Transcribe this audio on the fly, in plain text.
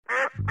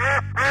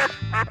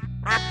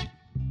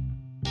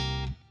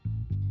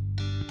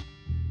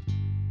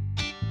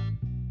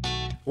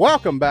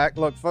Welcome back.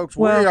 Look, folks,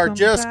 we are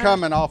just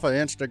coming off of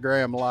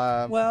Instagram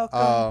Live.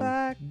 Welcome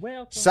back.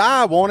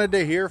 Cy wanted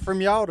to hear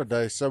from y'all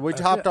today, so we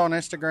hopped on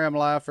Instagram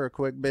Live for a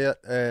quick bit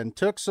and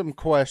took some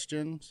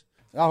questions.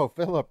 Oh,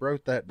 Philip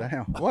wrote that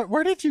down.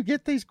 Where did you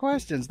get these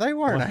questions? They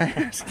weren't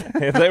asked.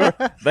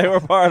 they were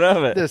part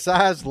of it. Does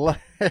Cy's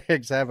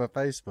legs have a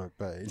Facebook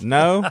page?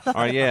 No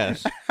or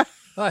yes?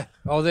 Hey,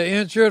 the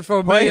insurance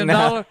for $1 million?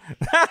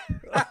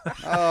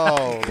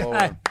 Oh,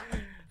 Lord.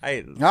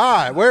 Hey, all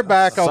right, we're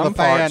back on the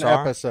fan parts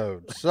are.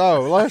 episode.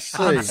 So let's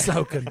see. I'm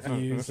so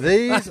confused.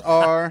 These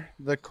are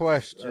the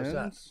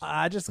questions.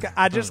 I just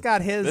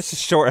got his. this is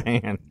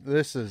shorthand.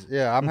 This is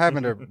I'm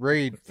having to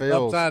read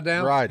Phil's Upside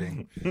down?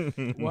 writing.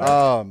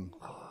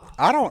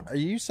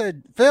 You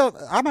said, Phil,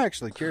 I'm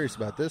actually curious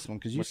about this one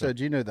because you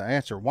said you knew the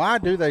answer. Why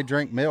do they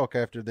drink milk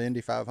after the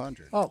Indy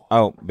 500?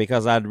 Oh,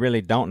 because I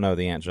really don't know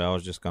the answer. I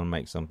was just going to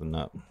make something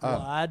up.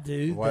 Why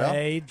do well,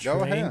 they go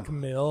drink ahead.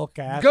 milk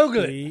after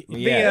Google it.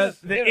 Yes.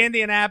 the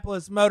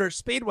Indianapolis Motor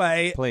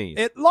Speedway? Please.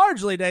 It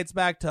largely dates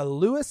back to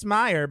Lewis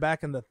Meyer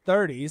back in the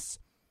 30s.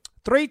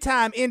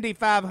 3-time Indy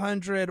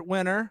 500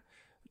 winner.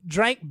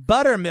 Drank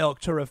buttermilk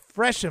to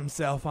refresh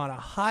himself on a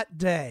hot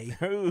day.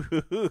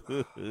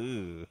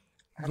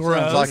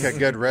 Sounds like a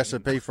good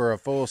recipe for a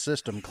full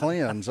system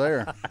cleanse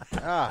there.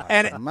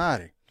 And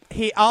Almighty.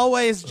 he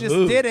always just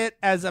did it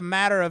as a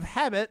matter of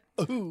habit,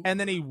 and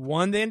then he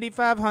won the Indy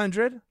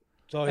 500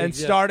 and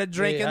started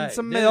drinking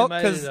some milk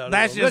because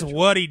that's just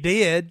what he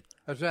did.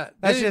 That's right.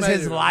 That's just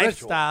his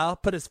lifestyle.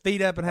 Put his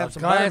feet up and have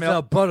some Glass buttermilk.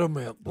 of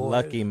buttermilk, boy.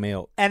 Lucky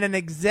milk. And an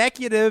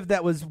executive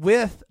that was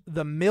with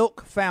the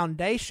Milk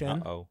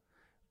Foundation Uh-oh.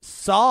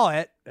 saw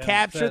it, And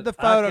captured the said,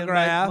 "I can make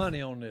photograph,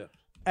 money on this."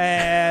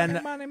 and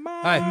Hey, that's the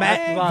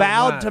bottom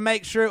vowed line. to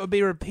make sure it would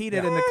be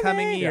repeated in the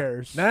coming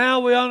years. Now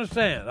we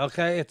understand.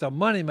 Okay, it's a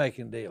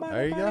money-making deal.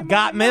 There you go.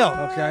 Got milk.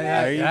 Okay,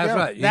 There you that's go.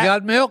 right. You That-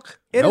 got milk?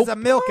 It is Nope. a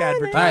milk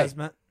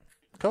advertisement.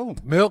 Cool.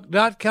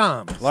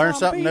 Milk.com. Learn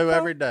something new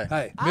every day.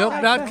 Hey,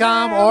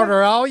 milk.com.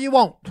 Order all you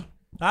want All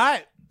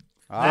right.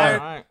 All right. All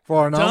right.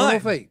 for a nominal Done.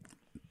 fee.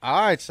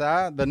 All right, Si.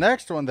 The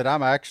next one that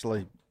I'm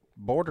actually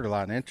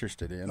borderline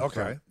interested in.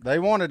 Okay. They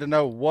wanted to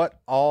know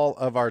what all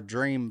of our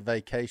dream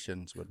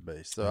vacations would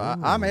be. So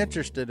I'm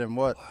interested in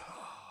what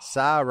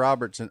Cy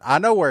Robertson. I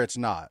know where it's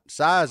not.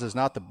 Cy's is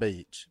not the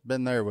beach.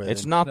 Been there with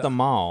It's him. not the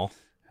mall.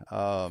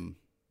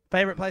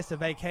 Favorite place to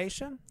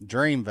vacation?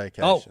 Dream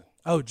vacation.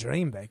 Oh,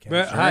 dream vacation.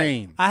 But, hey,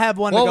 Dream. I have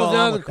one what to go was the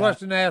along other with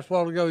question asked a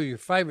while ago? Your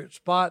favorite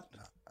spot?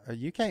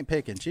 You can't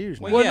pick and choose.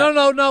 Now. Well,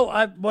 yeah.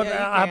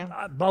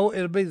 No.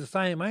 It'll be the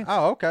same answer.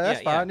 Oh, okay.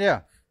 That's Yeah, fine.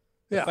 Yeah.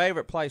 Yeah.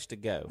 Favorite place to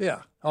go.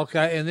 Yeah.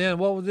 Okay. And then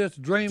what was this?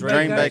 Dream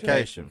Dream vacation.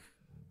 vacation.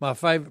 My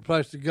favorite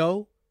place to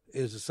go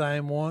is the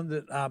same one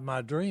that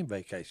my dream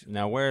vacation.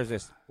 Now, where is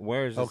this?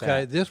 Where is this?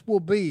 Okay. at? This will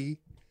be.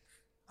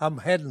 I'm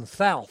heading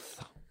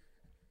south.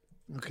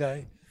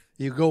 Okay.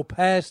 You go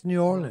past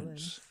New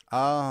Orleans.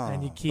 Oh.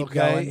 and you keep Okay.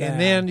 going down.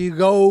 And then you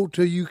go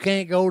till you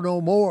can't go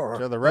no more.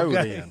 So the road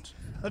okay? ends.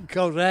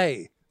 Because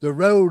the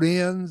road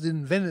ends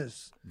in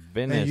Venice.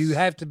 Venice. And you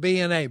have to be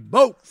in a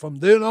boat from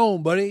then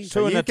on, buddy.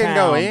 So in you the can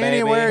go town,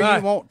 anywhere baby.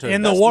 you want to.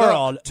 in the That's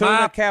world. to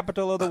the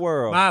capital of the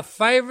world. My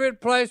favorite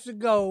place to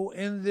go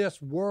in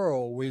this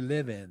world we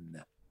live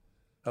in,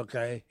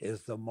 okay,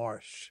 is the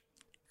marsh.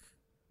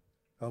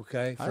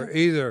 Okay, for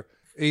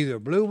either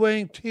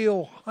blue-winged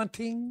teal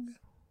hunting,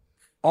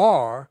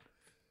 or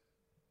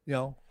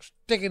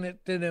sticking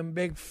it to them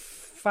big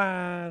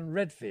fine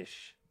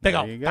redfish. Big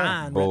There old you go.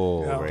 fine.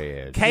 Bull Yeah.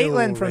 red.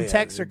 Caitlin from Red,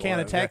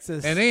 Texarkana, boy.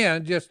 Texas. And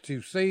then just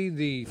to see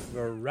the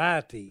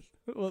variety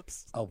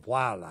Whoops. of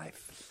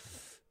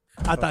wildlife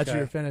I thought you Okay.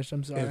 were finished.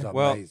 I'm sorry. is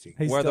Well, amazing.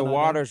 He's where the still not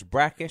water's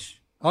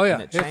brackish. Oh yeah,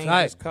 and it it's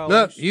changes hey, colors.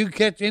 look, you can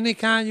catch any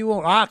kind you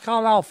want. I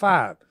call all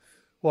five.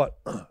 What?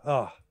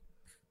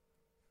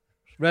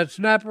 Red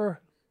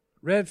snapper,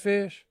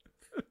 redfish,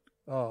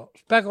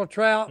 speckled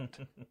trout,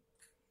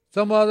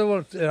 some other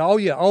ones.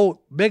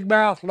 Big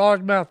mouth,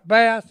 largemouth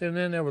bass, and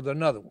then there was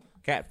another one,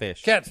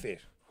 Catfish.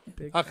 catfish.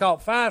 I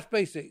caught 5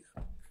 species.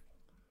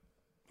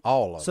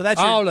 All of So it.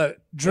 that's your All of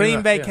it. dream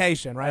Yeah.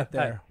 vacation right Hey,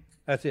 there.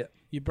 that's it.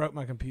 You broke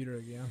my computer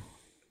again.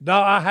 No,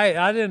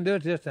 I didn't do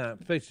it this time.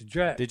 It's a piece of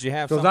track. Did you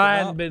have Because something I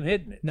hadn't up? been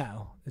hitting it.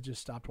 No, it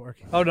just stopped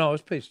working. Oh no,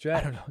 it's a piece of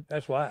track.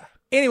 That's why.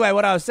 Anyway,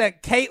 what I was saying,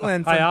 Caitlin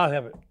Hey, from, I'll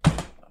have it.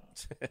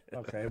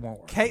 Okay, it won't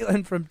work.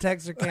 Caitlin from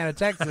Texarkana,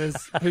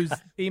 Texas, whose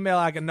email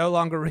I can no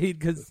longer read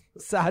because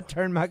I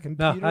turned my No,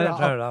 computer I didn't off.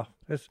 turn it off.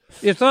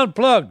 It's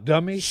unplugged,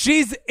 dummy.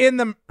 She's in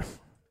the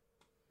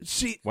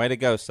Way to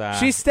go, Si.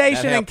 she's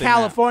stationed That in helped him out.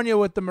 California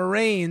with the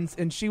Marines,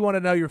 and she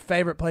wanted to know your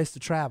favorite place to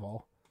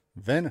travel.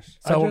 Venice.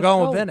 So we're just going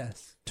with told her.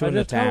 Venice. To I the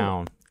just told her.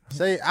 town.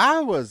 See, I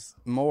was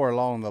more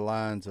along the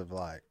lines of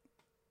like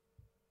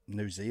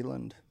New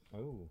Zealand.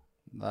 Ooh.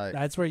 Like,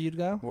 That's where you'd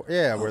go?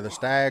 where the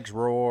stags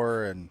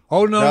roar and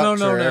Oh no,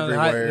 ducks no, are no, no.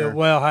 everywhere.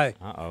 Well, hey,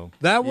 Uh-oh.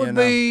 that would You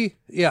know. be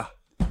yeah.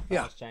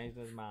 He's changed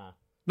his mind.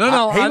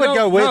 No, He I would don't-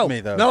 go with no, me,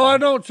 though. No, I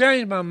don't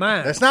change my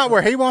mind. That's not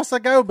where he wants to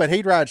go, but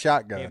he'd ride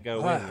shotgun. He'd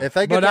go with you. If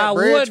they get But that I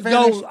bridge would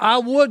finished, go. I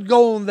would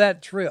go on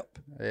that trip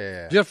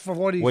yeah, just for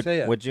what he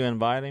said. Would you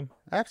invite him?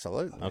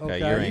 absolutely. Okay, Okay.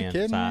 you're Are you in.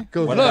 kidding Si. me?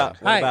 'Cause What look,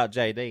 about what hey. about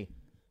JD?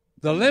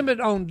 The limit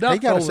on ducks He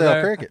got to over sell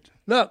there. cricket.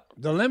 Look,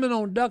 the limit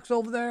on ducks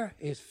over there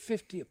is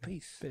 50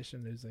 apiece. Fish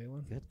in New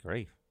Zealand. Good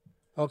grief.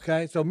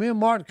 Okay, so me and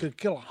Martin could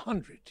kill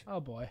 100.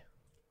 Oh boy.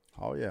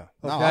 Oh yeah.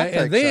 Okay, No, I'll take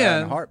and Si in a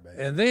then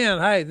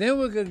heartbeat. then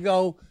we could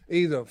go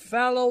either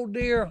fallow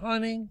deer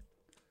hunting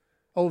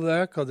over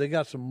there because they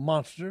got some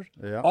monsters,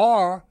 Yeah.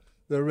 or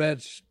the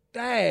red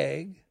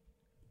stag.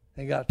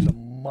 They got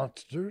some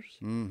monsters.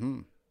 Mm-hmm.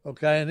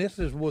 Okay, and this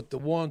is with the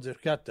ones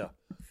that got the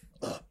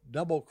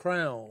double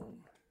crown.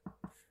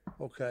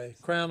 Okay,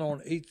 crown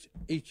on each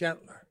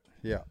antler.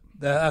 Yeah.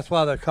 That's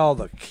why they're called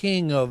the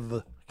king of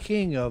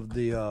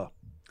the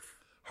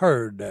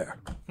herd there.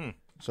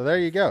 So there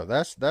you go.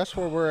 That's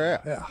where we're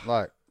at. Yeah.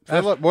 Like,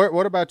 Philip,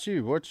 what about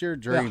you? What's your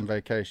dream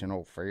vacation,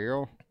 old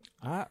Phil?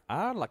 I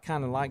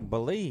kind of like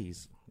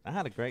Belize. I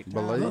had a great time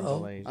Belize? in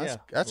Belize.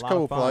 That's a lot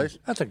cool of fun. place.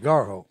 That's a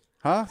garho.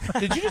 Huh?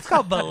 Did you just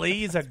call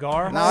Belize a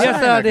gar? No, Yes,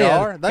 that I ain't a did.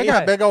 gar. They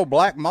got Yeah. big old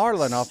black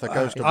marlin off the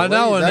coast of I Belize.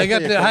 know, and they That'd got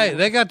be a the cool-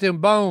 they got them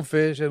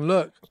bonefish, and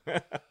look,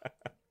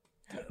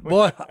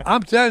 boy,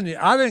 I'm telling you,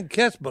 I didn't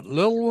catch but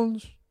little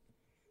ones.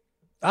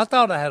 I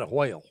thought I had a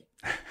whale.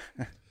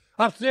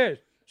 I'm serious.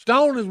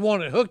 Stone is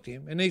one that hooked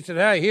him, and he said,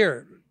 "Hey,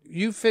 here,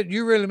 you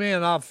reel him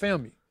in, I'll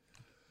film you."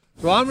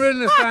 So I'm reeling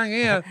this thing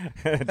in,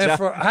 and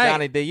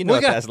Johnny D, you know we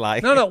what that's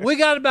like. No, we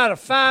got about a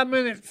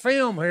 5-minute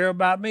film here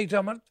about me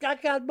talking about, I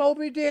got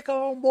Moby Dick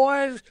on,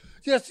 boys.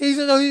 Just he's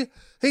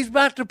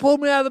about to pull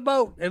me out of the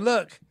boat, and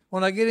look,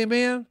 when I get him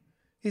in,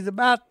 he's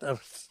about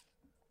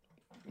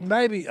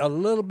maybe a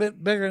little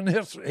bit bigger than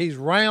this. He's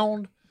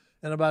round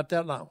and about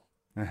that long.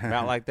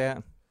 About like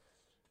that.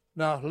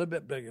 No, a little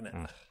bit bigger than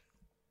that.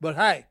 But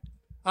hey,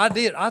 I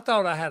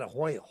thought I had a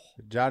whale.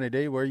 Johnny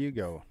D, where you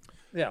go?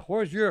 Yeah,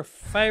 where's your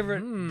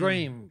favorite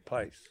dream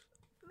place?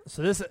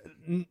 So this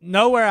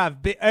nowhere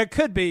I've been. It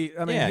could be.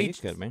 I mean, Yeah, he- you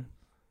could be.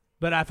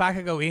 But if I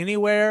could go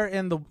anywhere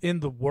in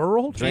the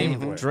world,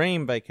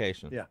 Dream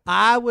vacation. Yeah.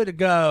 I would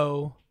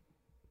go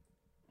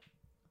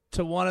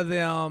to one of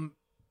them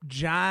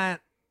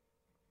giant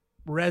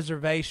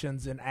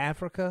reservations in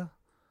Africa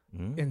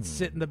and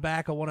sit in the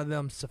back of one of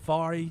them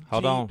safari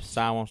Hold on. jeeps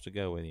Si wants to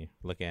go with you.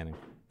 Look at him.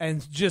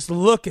 and just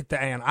look at the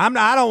animal.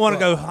 I don't want to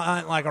go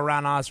hunt like a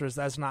rhinoceros.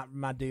 That's not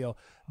my deal.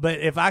 But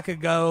if I could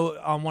go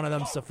on one of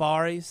them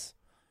safaris,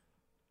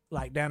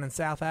 like down in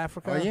South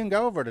Africa, Well, you can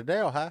go over to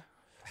Delhi.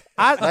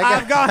 I've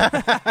gone.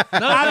 I've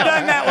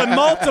done that one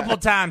multiple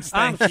times.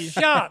 I'm Thank you.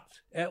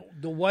 shocked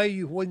at the way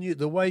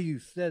you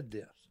said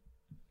this.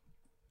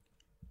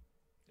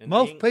 In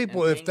Most Eng-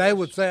 people, in if they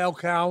would English? say,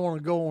 "Okay, I want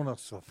to go on a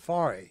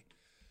safari,"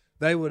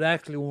 they would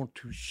actually want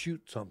to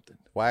shoot something.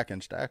 Whack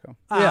and stack them.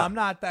 Yeah. I'm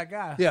not that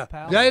guy. Yeah,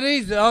 pal.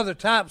 JD's the other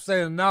type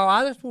saying, "No,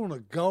 I just want to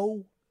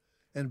go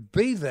and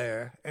be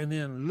there, and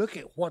then look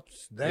at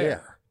what's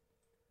there."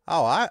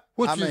 Oh, I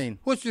mean,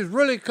 which is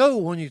really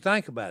cool when you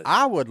think about it.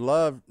 I would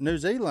love New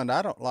Zealand.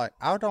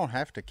 I don't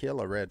have to kill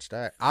a red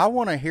stag. I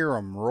want to hear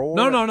them roar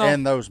No.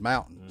 in those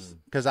mountains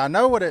because I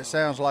know what it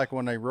sounds like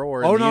when they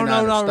roar. Oh in the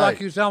United States.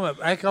 like you talking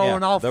about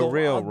echoing off the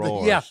real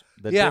roars. Yeah,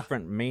 The yeah.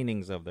 different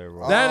meanings of their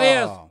roars. That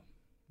is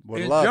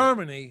would in love it.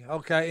 Germany.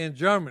 Okay, in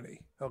Germany.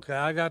 Okay,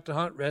 I got to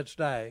hunt red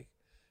stag,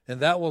 and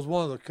that was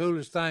one of the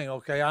coolest things.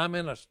 Okay, I'm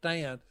in a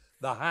stand,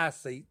 the high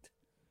seat.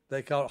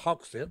 They call it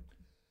hawk sit.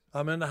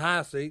 I'm in the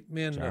high seat,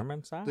 me and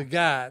German side? the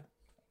guide,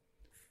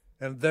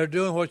 and they're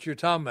doing what you're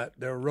talking about.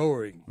 They're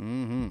roaring.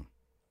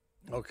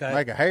 Mm-hmm. Okay.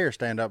 Make a hair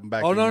stand up and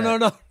back. Oh, your no.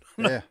 neck.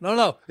 Yeah.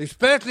 No.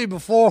 Especially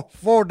before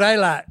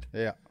daylight.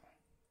 Yeah.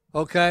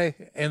 Okay.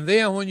 And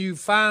then when you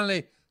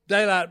finally,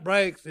 daylight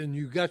breaks and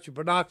you got your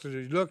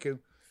binoculars, you're looking,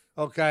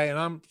 okay, and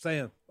I'm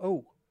saying,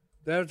 oh,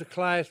 there's a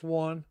class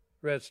 1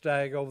 red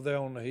stag over there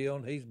on the hill,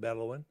 and he's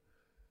bellowing.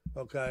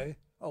 Okay.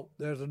 Oh,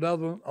 there's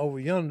another one over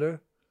yonder,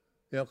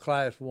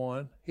 class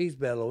 1. He's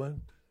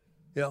bellowing.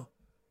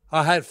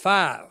 I had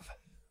 5.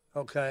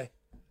 Okay.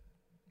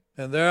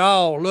 And they're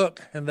all,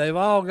 and they've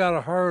all got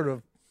a herd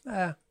of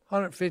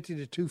 150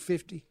 to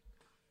 250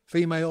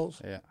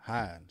 females. Yeah.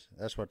 Hinds.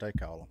 That's what they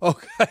call them.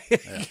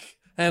 Okay.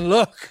 And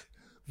look,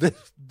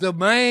 the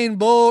main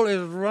bull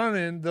is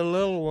running the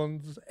little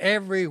ones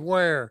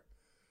everywhere.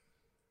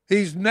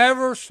 He's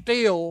never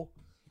still.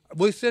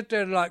 We sit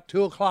there like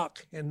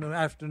 2:00 in the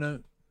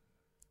afternoon.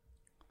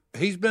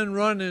 He's been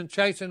running,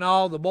 chasing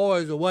all the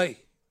boys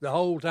away the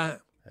whole time.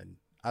 And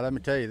let me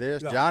tell you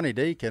this: Johnny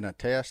D can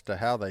attest to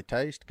how they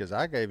taste because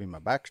I gave him a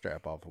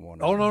backstrap off of one.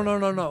 Oh, of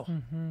them. no.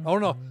 Oh,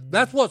 no.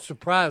 That's what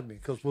surprised me,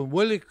 because when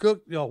Willie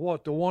cooked, the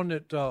one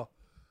that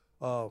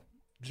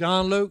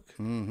John Luke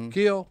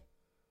killed,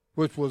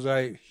 which was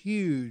a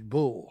huge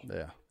bull,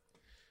 Yeah.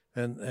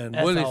 and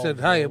That's Willie all said,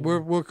 "Hey,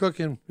 we're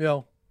cooking,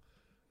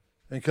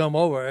 and come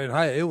over," and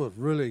hey, it was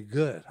really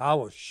good. I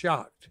was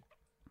shocked.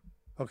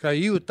 Okay,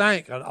 you would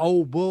think an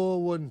old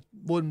bull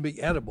wouldn't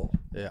be edible.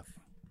 Yeah.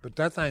 But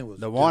that thing was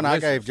The one I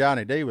delicious. gave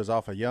Johnny D was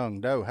off a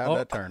young doe. How'd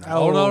that turn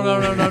out? Oh,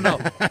 no.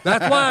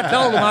 That's why I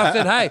told him, I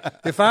said, hey,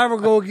 if I ever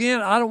go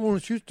again, I don't want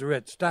to shoot the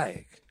red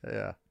stag.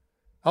 Yeah.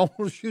 I want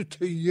to shoot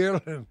the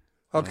yearling.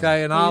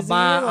 Okay, and I'll He's a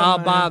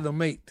yearling, buy man. the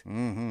meat.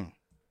 Mm-hmm.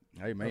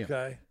 Amen.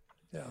 Okay.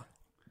 Yeah.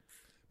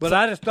 But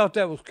I just thought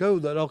that was cool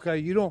that, okay,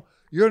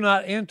 you're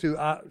not into,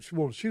 I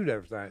want to shoot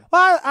everything.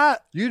 Well,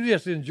 You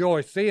just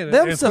enjoy seeing it.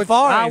 Them and safaris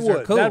I would.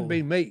 are cool. That'd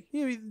be me.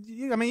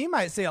 I mean, you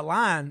might see a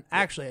lion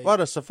actually. Well,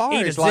 the safari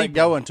Eat a is like zebra.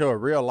 going to a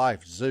real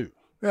life zoo.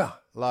 Yeah.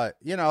 Like,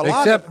 you know, a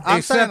lot of, Except-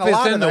 I'm saying except a lot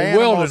it's of in the the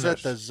animals wilderness.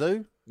 at the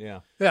zoo.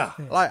 Yeah. Yeah.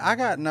 Like, I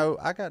got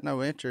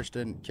no interest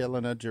in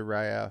killing a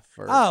giraffe.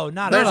 Or, Oh,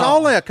 not at There's all.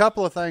 only a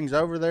couple of things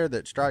over there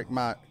that strike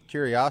my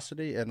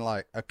curiosity, and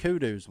like a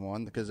kudu's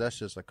one because that's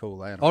just a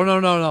cool animal. Oh,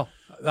 no.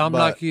 I'm But-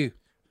 like you.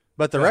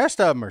 But the rest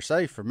of them are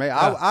safe for me.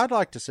 I'd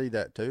like to see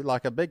that too,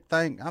 like a big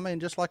thing. I mean,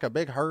 just like a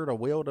big herd of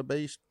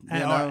wildebeest. You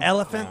And- know? or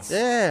elephants.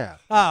 Yeah.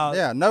 Oh,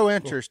 Yeah. No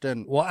interest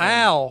in. Well,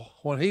 Al,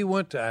 when he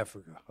went to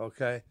Africa,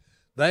 okay,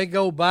 they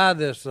go by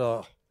this.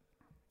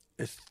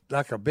 It's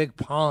like a big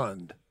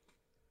pond.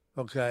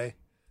 Okay,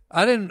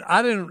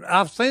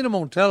 I've seen them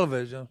on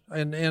television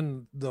and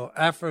in the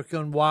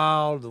African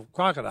wild, the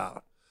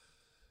crocodile,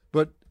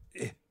 but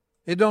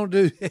it don't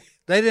do.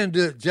 They didn't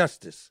do it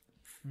justice.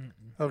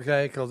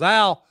 Okay, because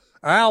Al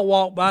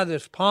walked by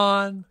this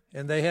pond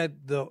and they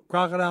had the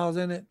crocodiles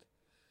in it.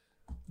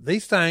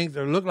 These things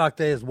they look like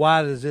they're as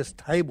wide as this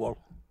table.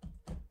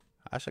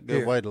 That's a good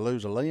Here. way to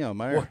lose a limb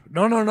there.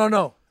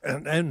 No.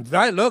 And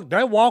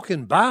they're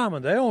walking by them,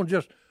 and they don't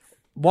just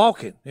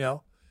walking, you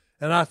know.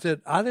 And I said,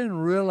 I didn't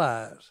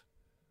realize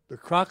the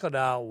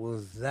crocodile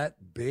was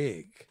that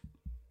big.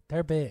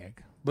 they're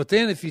big. But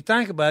then if you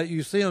think about it,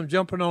 you see them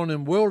jumping on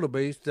them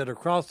wildebeest that are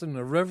crossing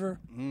the river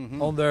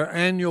on their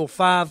annual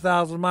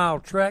 5,000-mile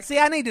trek. See,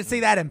 I need to see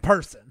that in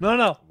person.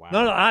 No.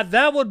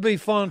 That would be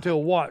fun to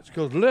watch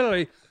because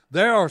literally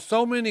there are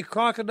so many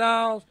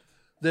crocodiles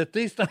that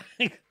these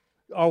things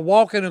are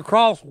walking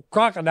across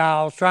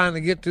crocodiles trying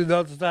to get to the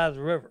other side of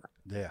the river.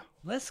 Yeah.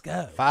 Let's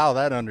go. File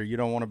that under. You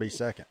don't want to be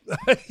second.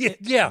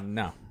 Yeah.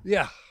 No.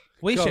 Yeah.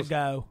 We should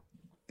Because,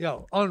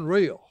 go.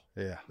 unreal.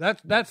 Yeah.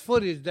 That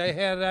footage they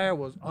had there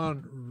was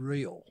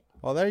unreal.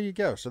 Well, there you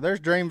go. So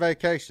there's Dream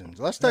Vacations.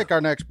 Let's take our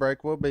next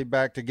break. We'll be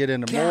back to get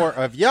into more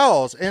of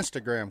y'all's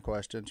Instagram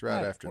questions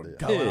right after this.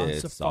 Going on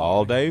It's safari.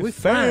 all day We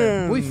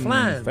flying. We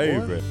fan flying, boy.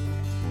 favorite.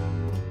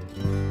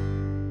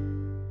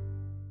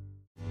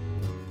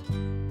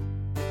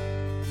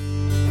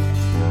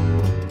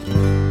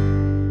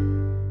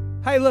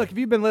 Hey, look, if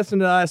you've been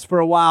listening to us for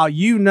a while,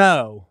 you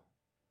know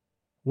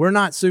we're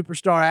not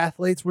superstar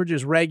athletes. We're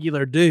just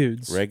regular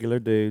dudes Regular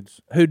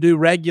dudes. who do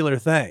regular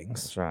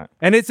things. That's right.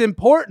 And it's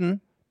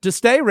important to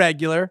stay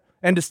regular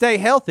and to stay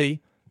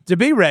healthy to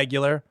be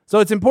regular. So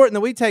it's important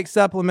that we take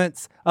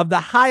supplements of the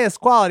highest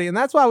quality. And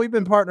that's why we've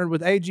been partnered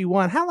with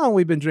AG1. How long have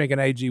we been drinking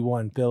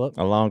AG1, Philip?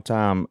 A long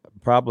time,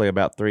 probably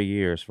about 3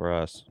 years for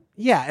us.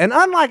 Yeah. And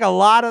unlike a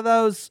lot of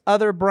those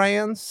other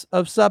brands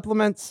of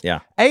supplements, Yeah.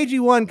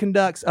 AG1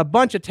 conducts a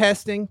bunch of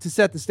testing to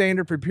set the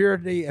standard for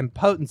purity and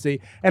potency.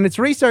 And it's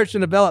researched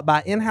and developed by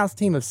an in-house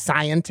team of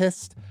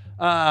scientists,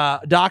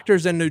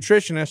 doctors, and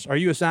nutritionists. Are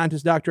you a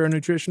scientist, doctor, or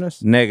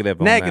nutritionist? Negative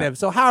on Negative.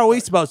 So how are we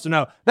supposed to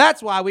know?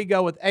 That's why we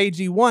go with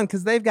AG1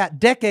 because they've got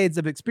decades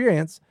of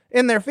experience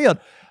in their field.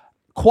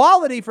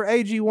 Quality for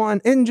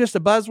AG1 isn't just a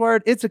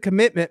buzzword. It's a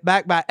commitment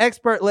backed by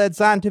expert-led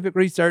scientific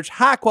research,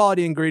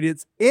 high-quality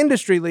ingredients,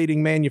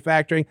 industry-leading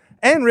manufacturing,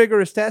 and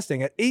rigorous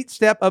testing. At each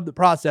step of the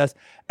process,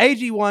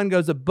 AG1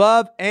 goes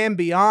above and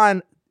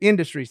beyond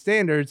industry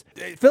standards.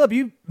 Philip,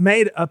 you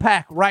made a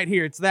pack right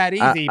here. It's that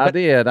easy. I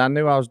did. I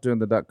knew I was doing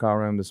the duck call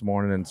room this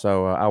morning, and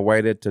so I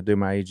waited to do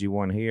my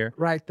AG1 here.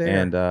 Right there.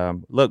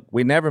 And look,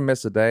 we never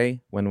miss a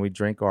day when we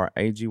drink our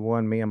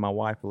AG1, me and my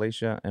wife,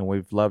 Alicia, and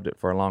we've loved it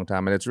for a long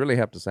time, and it's really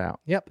helped us out.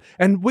 Yep.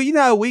 And we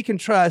know we can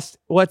trust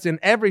what's in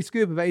every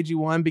scoop of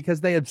AG1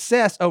 because they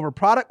obsess over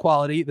product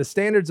quality, the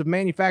standards of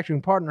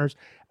manufacturing partners,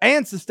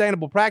 and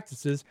sustainable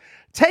practices.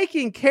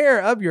 Taking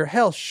care of your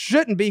health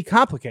shouldn't be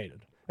complicated.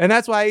 And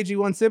that's why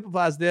AG1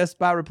 simplifies this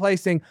by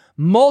replacing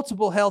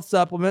multiple health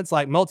supplements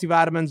like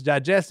multivitamins,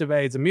 digestive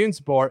aids, immune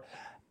support,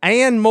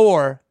 and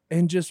more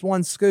in just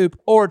one scoop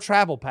or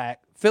travel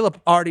pack.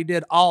 Philip already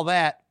did all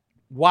that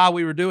while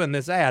we were doing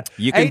this ad.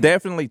 You can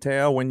definitely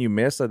tell when you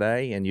miss a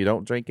day and you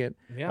don't drink it.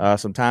 Yeah.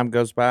 Some time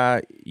goes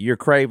by, you're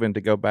craving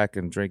to go back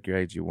and drink your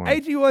AG1.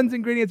 AG1's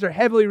ingredients are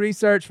heavily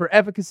researched for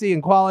efficacy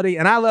and quality,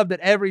 and I love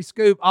that every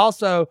scoop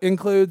also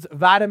includes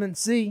vitamin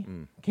C.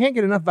 Can't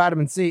get enough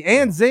vitamin C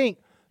and zinc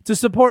to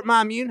support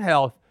my immune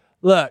health.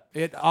 Look,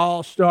 it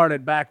all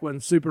started back when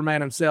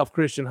Superman himself,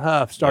 Christian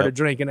Huff, started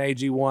drinking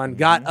AG1,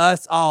 got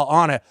us all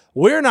on it.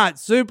 We're not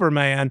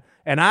Superman,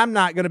 and I'm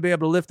not going to be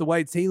able to lift the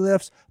weights he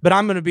lifts, but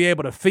I'm going to be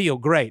able to feel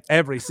great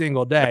every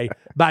single day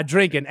by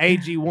drinking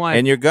AG1.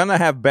 And you're going to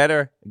have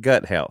better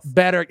gut health.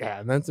 Better.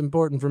 Yeah, that's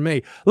important for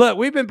me. Look,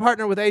 we've been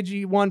partnered with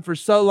AG1 for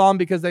so long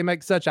because they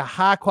make such a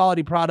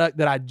high-quality product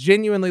that I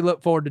genuinely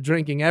look forward to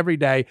drinking every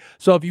day.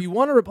 So if you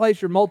want to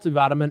replace your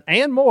multivitamin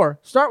and more,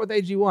 start with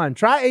AG1.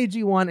 Try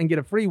AG1 and get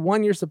a free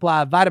 1-year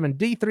supply of vitamin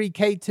D3,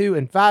 K2,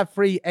 and 5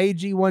 free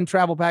AG1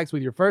 travel packs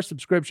with your first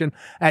subscription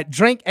at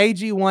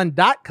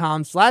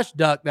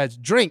drinkag1.com/duck. That's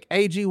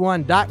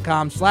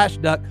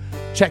drinkag1.com/duck.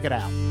 Check it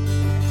out.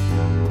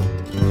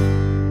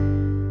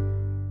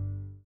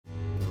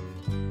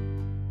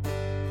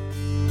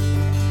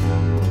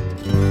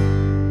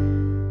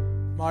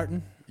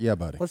 Martin, Yeah,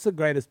 buddy. what's the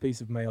greatest piece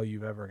of mail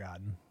you've ever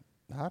gotten?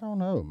 I don't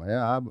know,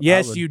 man.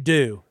 Yes, you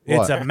do.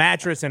 It's What? a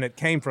mattress, and it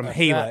came from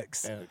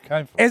Helix. And it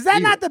came from Is that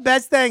you. not the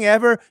best thing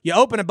ever? You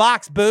open a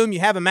box, boom,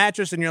 you have a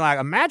mattress, and you're like,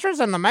 a mattress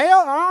in the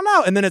mail? I don't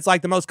know. And then it's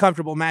like the most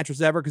comfortable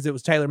mattress ever because it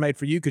was tailor-made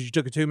for you because you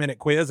took a 2-minute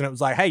quiz, and it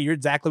was like, hey, you're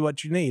exactly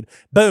what you need.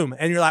 Boom.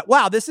 And you're like,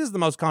 wow, this is the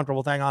most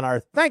comfortable thing on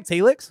earth. Thanks,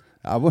 Helix.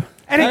 I will.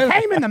 And it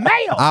came in the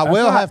mail. I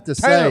will have to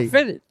say.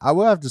 Tailor-fitted. I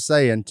will have to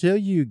say, until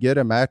you get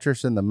a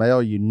mattress in the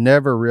mail, you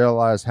never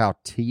realize how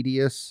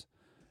tedious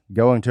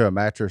going to a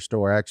mattress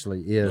store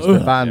actually is to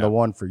find the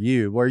one for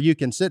you, where you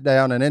can sit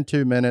down and in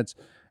 2 minutes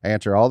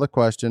answer all the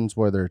questions,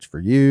 whether it's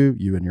for you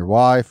and your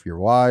wife,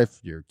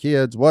 your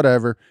kids,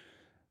 whatever.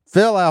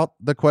 Fill out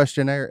the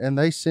questionnaire, and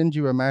they send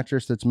you a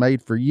mattress that's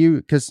made for you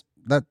because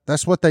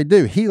that's what they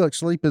do. Helix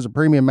Sleep is a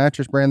premium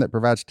mattress brand that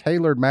provides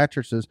tailored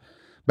mattresses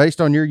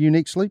based on your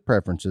unique sleep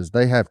preferences.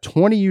 They have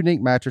 20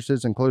 unique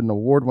mattresses, including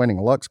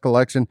award-winning Lux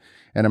Collection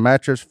and a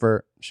mattress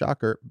for,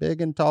 shocker, big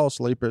and tall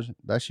sleepers.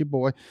 That's your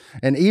boy.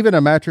 And even a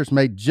mattress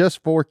made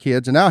just for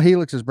kids. And now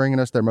Helix is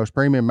bringing us their most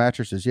premium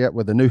mattresses yet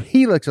with the new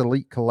Helix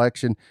Elite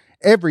Collection.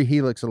 Every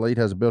Helix Elite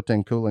has a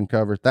built-in cooling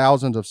cover,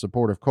 thousands of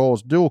supportive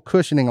coils, dual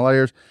cushioning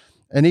layers,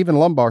 and even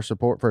lumbar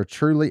support for a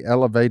truly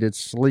elevated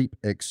sleep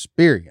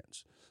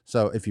experience.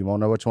 So if you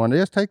want to know which one it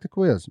is, take the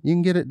quiz. You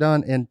can get it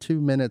done in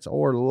 2 minutes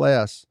or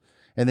less.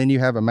 And then you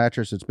have a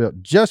mattress that's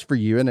built just for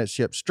you, and it's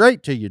shipped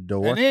straight to your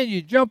door. And then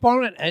you jump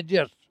on it and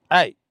just,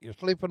 hey, you're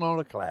sleeping on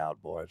a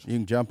cloud, boys. You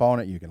can jump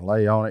on it. You can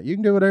lay on it. You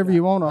can do whatever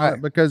you want on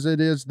it because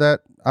it is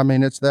that,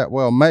 it's that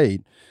well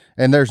made.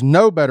 And there's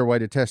no better way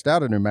to test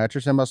out a new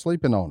mattress than by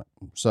sleeping on it.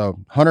 So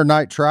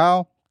 100-night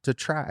trial to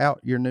try out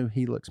your new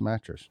Helix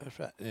mattress. That's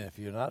right. And if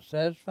you're not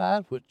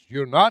satisfied, which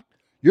you're not,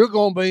 you're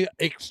going to be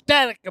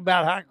ecstatic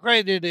about how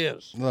great it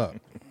is. Look,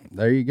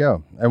 there you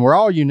go. And we're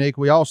all unique.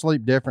 We all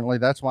sleep differently.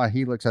 That's why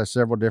Helix has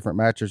several different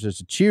mattresses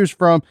to choose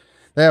from.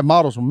 They have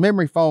models with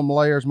memory foam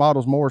layers,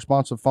 models more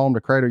responsive foam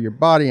to cradle your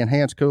body,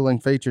 enhanced cooling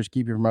features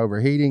keep you from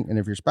overheating. And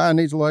if your spine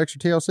needs a little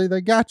extra TLC,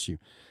 they got you.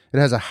 It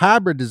has a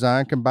hybrid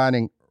design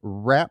combining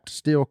wrapped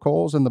steel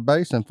coils in the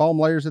base and foam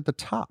layers at the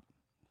top.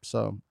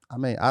 So,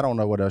 I don't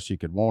know what else you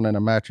could want in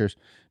a mattress.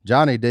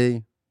 Johnny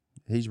D,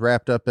 he's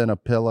wrapped up in a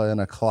pillow in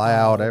a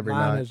cloud every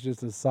Mine night. is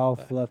just a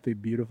soft, fluffy,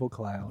 beautiful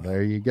cloud.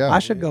 There you go. I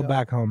should go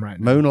back home right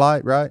now.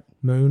 Moonlight, right?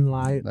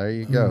 Moonlight. There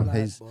you go.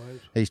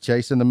 He's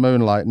chasing the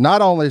moonlight.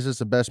 Not only is this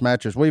the best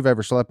mattress we've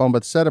ever slept on,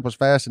 but the setup was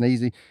fast and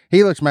easy.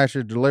 Helix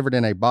mattress delivered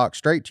in a box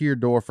straight to your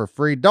door for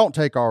free. Don't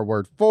take our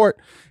word for it.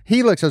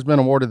 Helix has been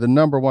awarded the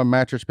 #1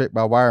 mattress pick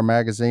by Wire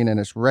Magazine, and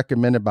it's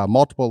recommended by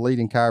multiple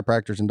leading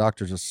chiropractors and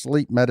doctors of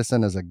sleep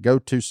medicine as a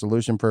go-to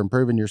solution for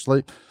improving your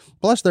sleep.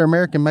 Plus, they're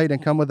American-made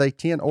and come with a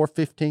 10 or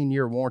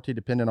 15-year warranty,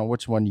 depending on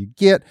which one you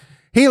get.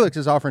 Helix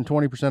is offering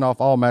 20% off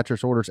all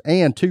mattress orders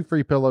and 2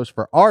 free pillows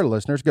for our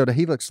listeners. Go to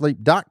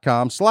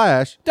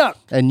helixsleep.com/duck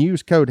and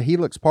use code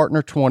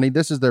HelixPartner20.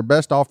 This is their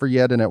best offer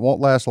yet, and it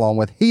won't last long.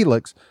 With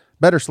Helix,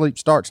 better sleep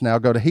starts now.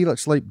 Go to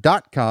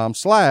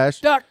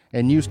helixsleep.com/duck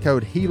and use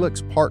code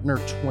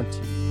HelixPartner20.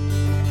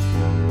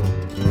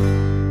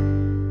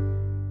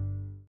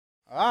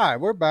 All right,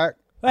 we're back.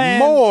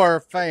 More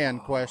fan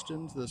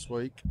questions this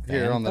week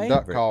here on the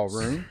Duck Call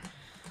Room.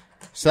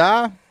 Si?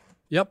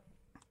 Yep.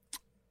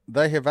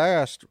 They have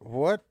asked,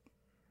 what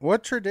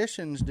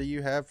traditions do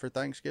you have for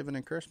Thanksgiving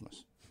and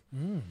Christmas?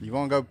 You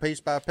want to go piece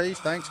by piece?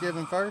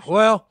 Thanksgiving first?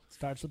 Well,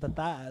 Starts with the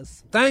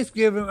thighs.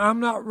 Thanksgiving,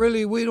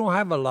 we don't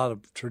have a lot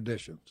of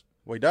traditions.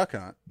 We duck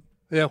hunt.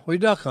 Yeah, we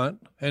duck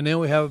hunt, and then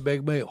we have a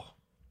big meal.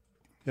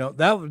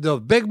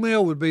 The big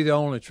meal would be the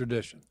only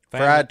tradition.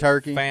 Fried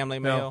turkey. Family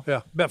meal.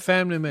 Yeah, but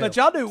family meal. But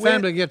y'all do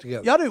family get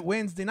together. Y'all do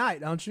Wednesday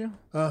night, don't you?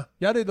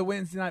 Y'all do the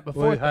Wednesday night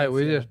before.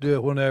 We just do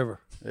it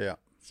whenever. Yeah.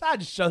 Side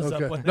just shows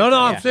up. When No,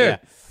 I'm serious.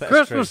 That's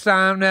Christmas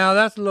time now,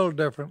 that's a little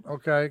different.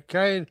 Okay,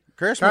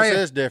 Christmas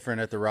is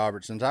different at the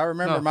Robertsons. I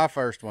remember my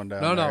first one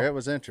down there. It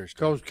was interesting.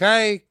 Because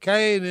Kay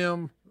and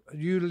them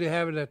usually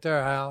have it at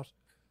their house,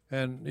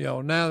 and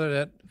now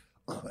that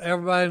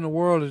everybody in the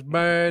world is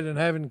married and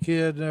having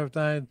kids and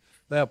everything,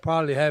 they'll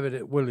probably have it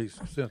at Willie's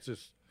since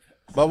it's.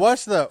 But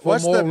what's the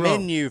more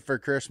menu for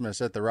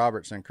Christmas at the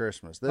Robertson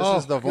Christmas? This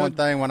is the one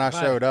thing when I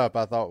showed up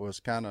I thought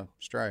was kind of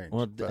strange.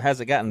 Well, has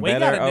it gotten We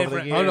better got a over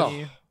the different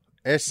years?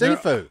 It's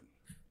seafood.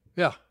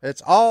 Yeah.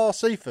 It's all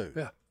seafood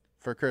Yeah.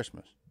 for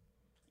Christmas.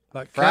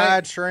 Like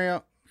Fried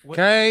shrimp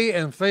Kay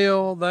and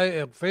Phil,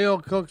 Phil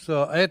cooks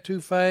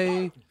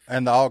etouffee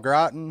and the au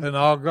gratin. and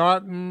au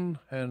gratin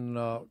and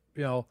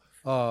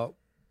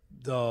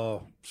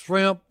the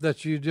shrimp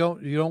that you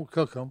don't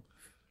cook them.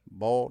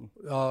 Boiled.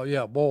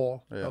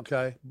 Boil. Yeah.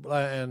 Okay,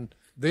 and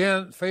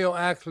then Phil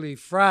actually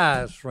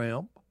fries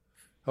shrimp.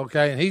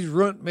 Okay, and he's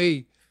ruined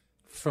me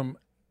from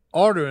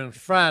ordering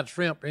fried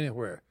shrimp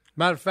anywhere.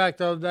 Matter of fact,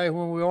 the other day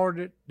when we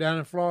ordered it down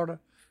in Florida,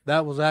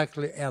 that was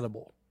actually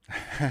edible.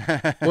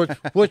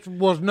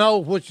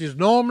 which is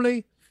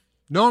normally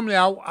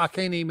I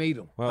can't even eat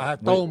them. I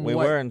throw them we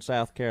away. were in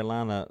South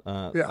Carolina,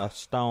 a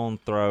stone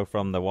throw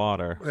from the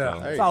water. Yeah. So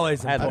Hey, It's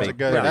always had to That's be a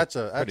good. pretty- That's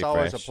pretty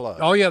always fresh. a plus.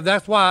 Oh yeah,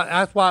 that's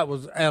why it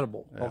was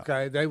edible.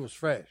 Okay, they was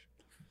fresh.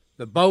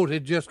 The boat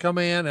had just come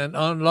in and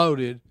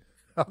unloaded.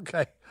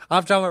 Okay,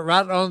 I'm talking about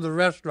right on the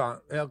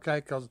restaurant. Okay,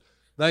 because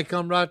they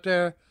come right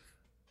there,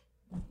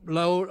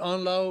 load,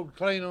 unload,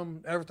 clean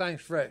them.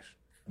 Everything's fresh.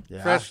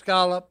 Yeah, Fresh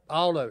scallop,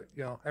 all of it.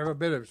 Every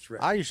bit of it's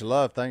fresh. I used to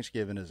love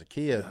Thanksgiving as a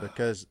kid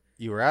because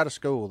you were out of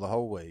school the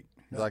whole week.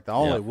 It was like the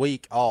only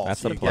week off.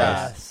 That's a you plus.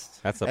 got. Yes.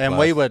 That's a And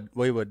plus.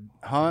 we would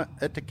hunt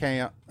at the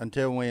camp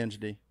until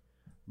Wednesday,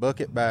 book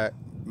it back.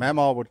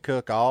 Mama would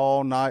cook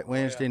all night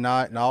Wednesday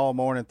night and all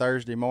morning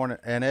Thursday morning.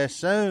 And as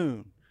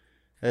soon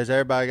as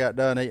everybody got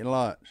done eating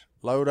lunch,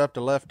 load up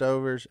the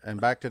leftovers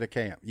and back to the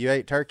camp. You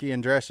ate turkey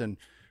and dressing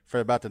for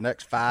about the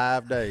next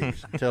 5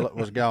 days until it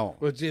was gone.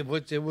 Which it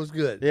was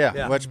good.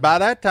 Yeah, which by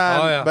that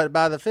time, Oh, yeah. but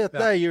by the fifth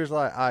day, you was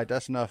like, all right,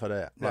 that's enough of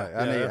that. Like,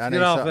 I let's need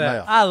get off something that.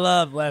 else. I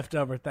love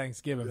leftover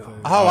Thanksgiving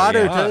food. Oh, I do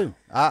yeah. too.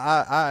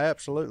 I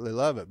absolutely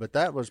love it. But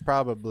that was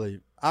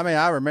probably,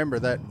 I remember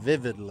that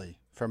vividly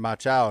from my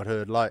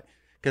childhood. Like,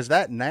 because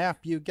that nap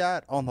you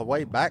got on the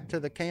way back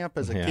to the camp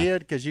as a Yeah. kid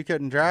because you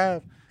couldn't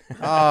drive,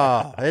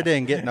 oh, it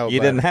didn't get no You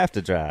better. didn't have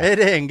to drive. It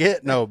didn't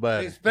get no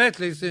better.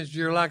 Especially since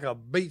you're like a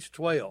beach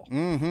 12.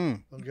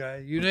 Mm-hmm.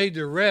 Okay, you need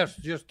to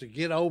rest just to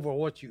get over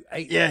what you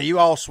ate. Yeah, you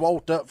all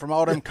swolled up from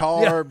all them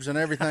carbs and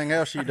everything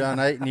else you done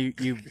ate, and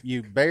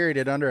you buried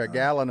it under a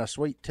gallon of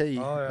sweet tea.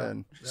 Oh, yeah.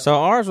 And So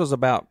ours was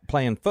about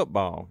playing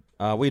football.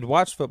 We'd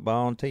watch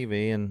football on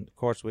TV, and of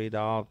course we'd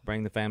all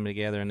bring the family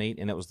together and eat.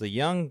 And it was the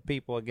young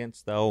people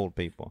against the old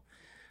people.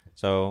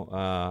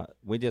 So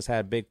we just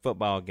had big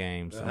football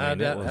games. How'd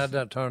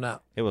that turn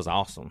out? It was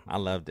awesome. I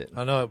loved it.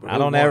 I know it. But I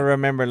don't who won? ever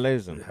remember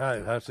losing,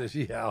 Hey, I said,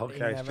 yeah,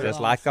 okay. never just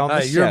lost. like on the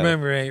Hey, your show.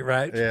 memory ain't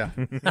right. yeah,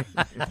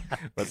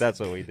 But that's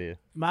what we did.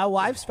 My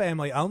wife's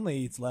family only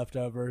eats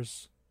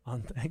leftovers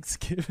on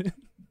Thanksgiving.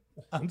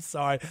 I'm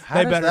sorry. How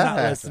They does better that not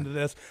happen? listen to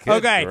this.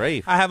 Good Okay.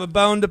 grief. I have a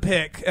bone to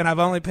pick, and I've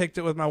only picked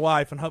it with my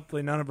wife and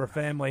hopefully none of her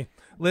family.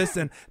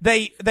 Listen,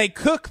 they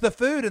cook the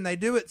food and they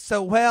do it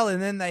so well,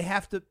 and then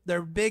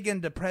they're big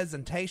into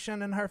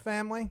presentation in her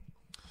family.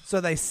 So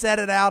they set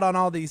it out on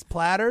all these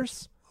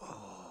platters,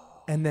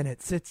 and then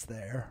it sits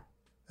there.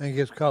 And it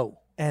gets cold.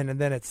 And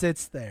then it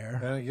sits there.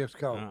 And it gets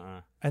cold.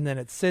 And then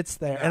it sits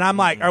there, and I'm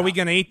like, "Are we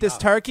going to eat this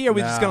turkey? Or are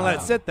we just going to let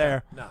it sit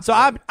there?" So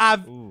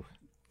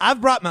I've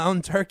brought my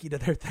own turkey to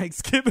their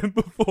Thanksgiving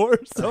before,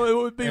 so it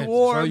would be And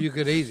warm. So you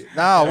could eat it.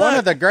 no. One Look,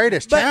 of the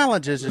greatest but-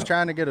 challenges is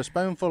trying to get a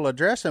spoonful of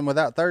dressing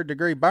without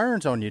third-degree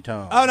burns on your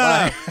tongue. Oh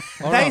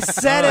no! They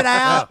set it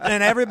out,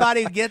 and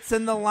everybody gets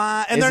in the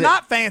line, and Is they're it-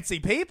 not fancy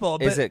people.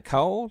 But Is it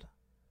cold?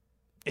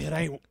 It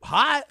ain't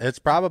hot. It's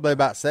probably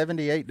about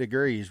 78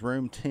 degrees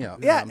room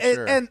temp. Yeah, I'm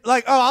sure. and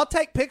like, I'll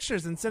take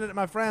pictures and send it to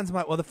my friends. I'm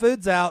like, well, the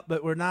food's out,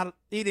 but we're not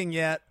eating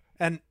yet,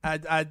 and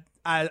I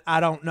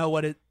don't know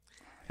what it.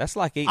 That's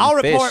like eating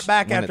I'll fish report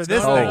back when after it's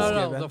this cold.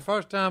 Thanksgiving. No. The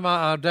first time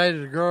I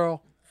dated a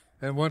girl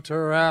and went to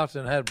her house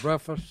and had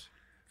breakfast,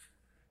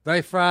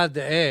 they fried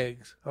the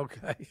eggs.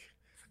 Okay.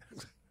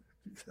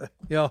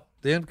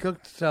 Then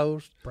cooked the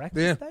toast.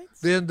 Breakfast dates?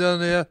 Then done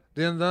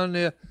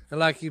there. And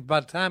like by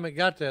the time it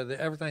got there,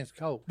 everything's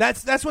cold.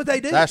 That's what they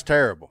do. That's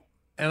terrible.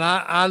 And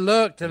I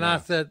looked and I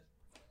said,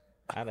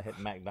 I'd have hit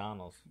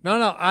McDonald's.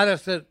 no. I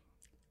just said,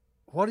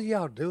 what are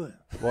y'all doing?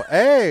 Well,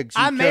 eggs.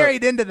 you I'm cook-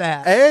 married into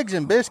that. Eggs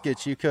and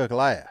biscuits you cook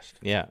last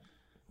Yeah.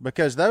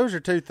 because those are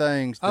two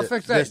things I'll that,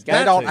 fix that.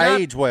 they don't That's-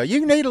 age well. You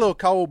can eat a little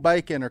cold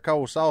bacon or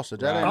cold sausage.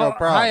 That ain't no Oh,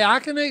 problem. Hey, I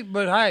can eat,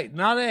 but hey,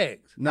 not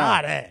eggs. No.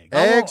 Not eggs.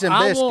 Eggs and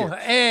I biscuits. want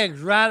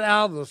eggs right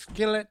out of the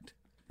skillet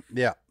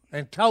Yeah.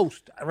 and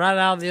toast right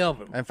out of the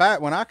oven. In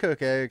fact, when I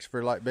cook eggs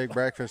for like big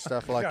breakfast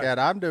stuff like that,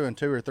 I'm doing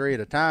 2 or 3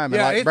 at a time. And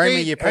Yeah, like, it's bring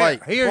me eat. your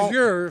plate. Here's Well,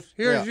 yours.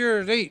 Here's Yeah.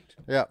 yours. Eat.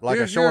 Yeah, like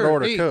Here's a short yours,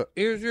 order eat. cook.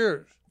 Here's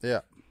yours.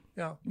 Yeah.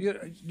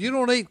 You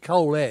don't eat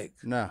cold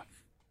eggs. No.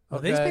 Well,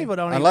 these Okay. people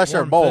don't Unless eat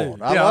they're warm boiled.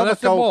 food. I love a unless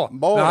they're cold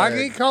boiled No, I can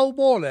egg. eat cold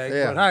boiled eggs,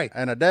 Yeah, but hey,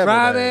 and a deviled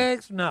fried egg.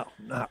 eggs, no.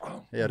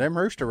 Yeah, them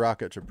rooster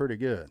rockets are pretty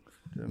good.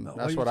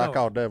 That's you what I talking?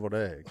 call deviled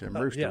eggs. Them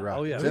rooster Yeah, rockets.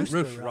 oh yeah, Them-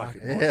 rooster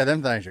rocket. yeah,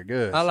 them things are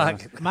good. I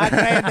like it. My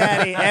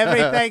granddaddy, every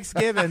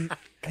Thanksgiving,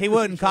 he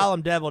wouldn't call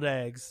them deviled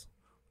eggs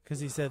because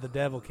he said the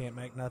devil can't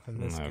make nothing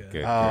this Oh, good. good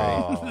grief.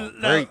 Oh,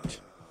 preach.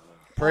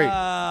 Preach.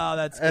 Oh,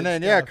 that's good And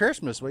then, stuff.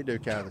 Christmas, we do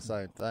kind of the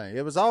same thing.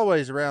 It was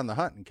always around the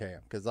hunting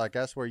camp because, like,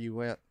 that's where you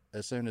went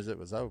as soon as it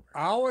was over.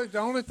 The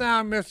only thing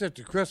I miss at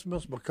the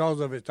Christmas because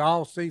of it's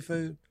all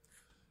seafood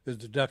is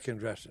the duck and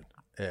dressing.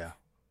 Yeah.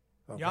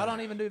 Y'all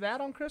don't even do that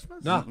on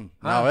Christmas? No,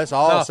 No, it's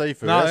all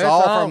seafood. No, it's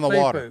all from the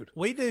water. seafood.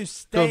 We do 'Cause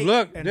steak.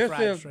 look, and this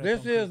fried is shrimp this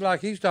on is like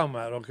he's talking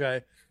about.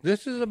 Okay,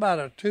 this is about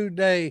a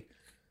 2-day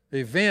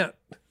event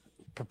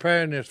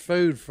preparing this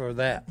food for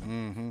that.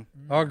 Mm-hmm.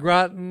 Our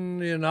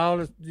gratin, all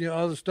this,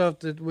 other stuff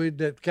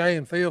that Kay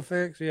and Phil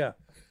fix. Yeah,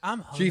 I'm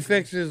hungry. she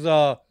fixes.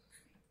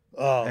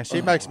 And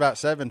she makes about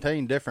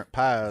 17 different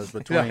pies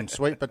between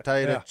sweet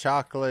potato, Yeah.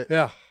 chocolate,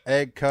 Yeah,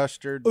 egg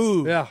custard.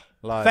 Ooh. yeah.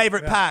 Like,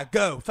 Favorite pie.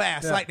 Go.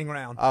 Fast. Lightning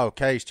round. Oh,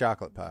 Kay's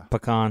chocolate pie.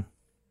 Pecan.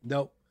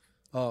 Nope.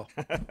 Oh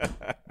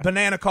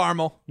Banana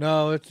caramel.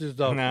 no, it's just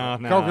No.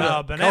 coconut.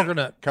 No, banana.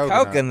 Coconut.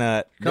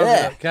 Coconut.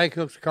 Coconut. Kay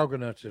cooks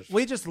coconuts.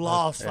 We just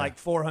lost like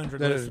 400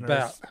 That is listeners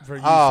about- for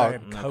you Oh,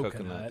 saying no, coconut.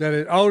 coconut. That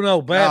is. Oh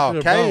no, bad to No,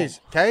 the bone.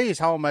 Kay's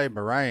homemade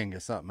meringue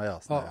is something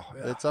else now. Oh,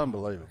 yeah. It's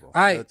unbelievable.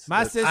 Hey, It's- My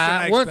it's- sister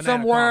I makes went banana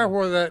somewhere caramel.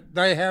 where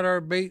they had her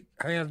beat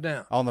hands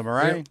down. on the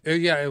meringue,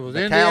 Yeah, it was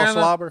the Indiana. cow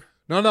slobber.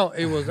 No,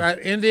 it was at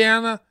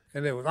Indiana,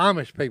 and it was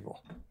Amish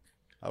people.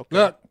 Okay.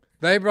 Look,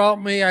 they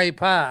brought me a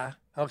pie,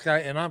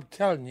 okay, and I'm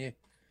telling you,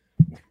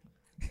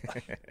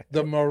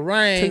 the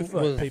meringue 2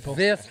 foot, was people.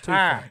 this 2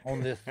 high foot.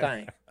 on this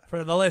thing.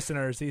 For the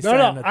listeners, he's No,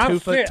 saying no, a I'm 2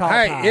 foot serious. tall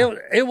Hey, pie.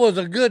 it was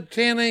a good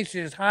 10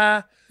 inches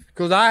high,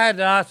 because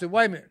I said,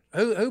 wait a minute,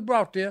 who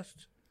brought this?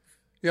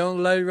 The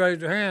young lady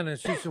raised her hand, and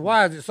she said,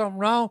 why, is it something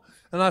wrong?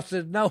 And I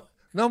said, no,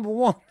 number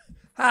one,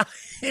 how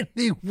in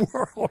the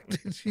world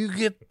did you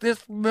get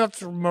this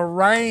much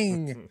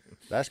meringue?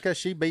 That's because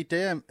she beat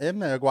them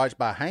egg whites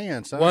by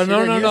hand. Son. Well, She no,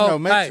 didn't no, use no.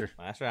 mixer.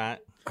 That's right.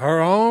 Her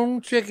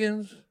own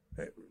chickens,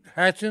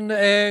 hatching the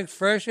eggs,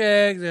 fresh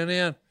eggs, and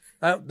then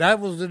that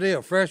was the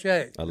deal, fresh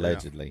eggs.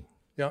 Allegedly.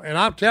 And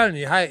I'm telling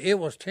you, hey, it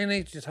was 10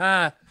 inches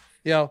high.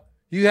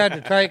 You had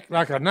to take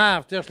like a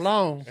knife this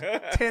long,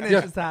 10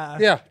 inches high.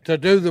 yeah, to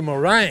do the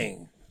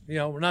meringue.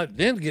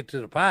 Then get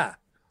to the pie.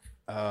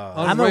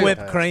 I'm a Unreal.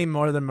 whipped cream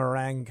more than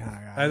meringue kind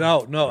of guy.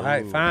 And no,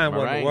 hey, fine wasn't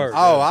the meringue. word.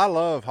 Oh, I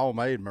love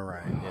homemade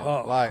meringue.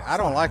 Oh. Like I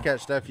don't like that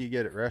stuff you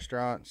get at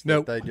restaurants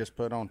Nope. that they just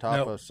put on top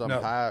Nope. of some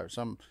Nope. pie or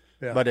some.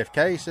 Yeah. But if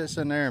Kay sits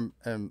in there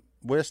and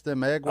whisks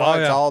them egg Oh, whites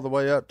yeah. all the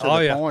way up to Oh,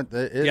 the yeah. point,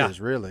 that it Yeah.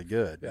 is really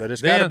good. Yeah. But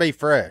it's got to Then- be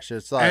fresh.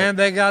 It's like And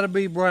they got to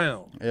be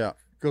brown. yeah,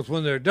 Because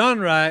when they're done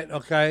right,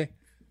 okay,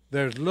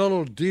 there's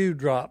little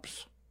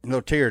dewdrops, no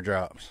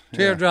teardrops.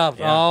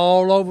 teardrops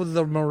all over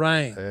the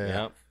meringue. Yeah.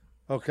 Yep.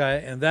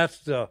 Okay, and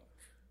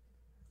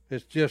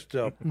it's just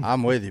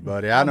I'm with you,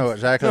 buddy. I know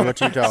exactly what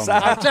you're talking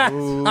about.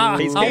 Ooh.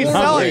 He's He's so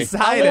hungry.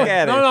 excited. Look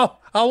at it. no.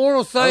 I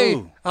want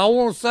to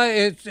Ooh.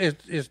 say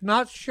it's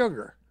not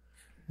sugar,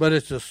 but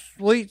it's a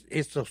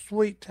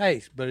sweet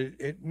taste. But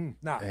no.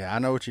 Yeah, I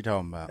know what you're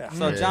talking about.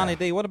 So Yeah. Johnny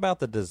D, what about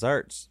the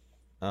desserts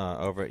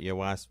over at your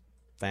wife's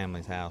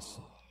family's house?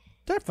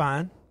 They're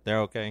fine.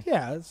 They're okay.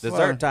 Yeah.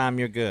 Dessert time,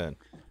 you're good.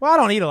 Well, I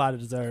don't eat a lot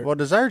of dessert. Well,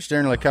 desserts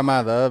generally come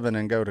out of the oven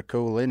and go to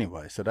cool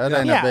anyway, so that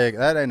ain't Yeah. a big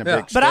Yeah.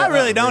 step. But I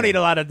really don't eat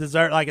a lot of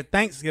dessert. Like at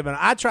Thanksgiving,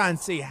 I try and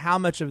see how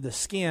much of the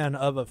skin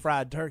of a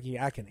fried turkey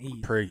I can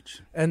eat.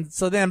 Preach. And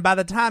so then by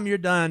the time you're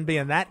done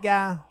being that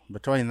guy,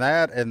 Between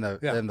that and the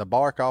Yeah. and the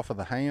bark off of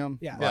the ham,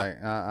 Yeah.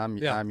 like I'm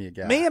Yeah. your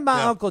guy. me and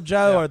my Yeah. Uncle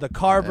Joe Yeah. are the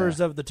carvers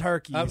of the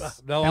turkeys.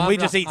 No, and I'm we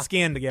not- just eat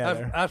skin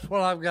together. That's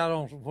what I've got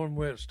on when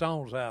we're at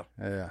Stone's house.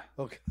 Yeah,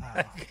 Okay.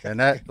 and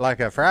that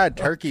like a fried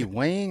turkey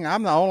wing.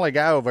 I'm the only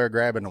guy over there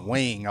grabbing a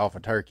wing off a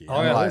turkey. Oh,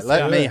 I'm yeah, like, that's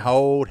let me good.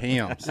 hold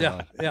him. son.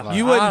 Yeah, yeah. Like,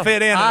 You wouldn't I'll-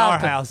 fit in I'll our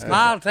ta- house.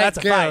 I'll take That's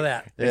a care fight. of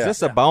that. Is Yeah.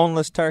 this a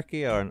boneless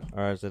turkey or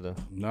is it a?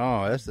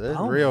 No, it's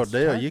Oh, real it's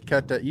deal. turkey. You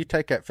cut that. You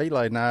take that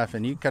fillet knife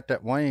and you cut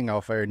that wing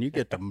off there, and you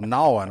get to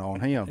gnawing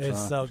on him.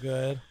 It's so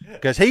good.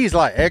 Because he's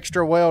like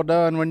extra well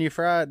done when you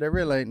fry it. There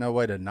really ain't no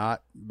way to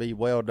not be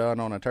well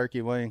done on a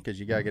turkey wing because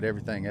you gotta get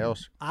everything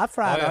else. I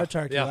fried Oh, yeah. our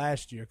turkey Yeah.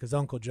 last year because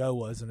Uncle Joe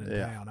wasn't in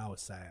Yeah. town. I was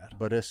sad.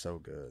 But it's so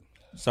good.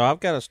 So I've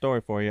got a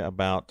story for you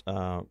about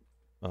a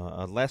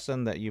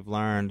lesson that you've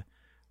learned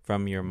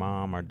from your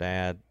mom or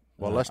dad.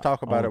 Well, let's talk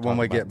I about wanna it when talk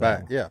we about get that.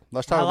 back. Yeah,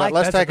 let's talk I about. like-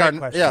 Let's that's a take great our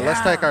question.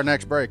 let's take Yeah. our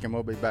next break, and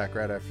we'll be back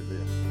right after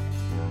this.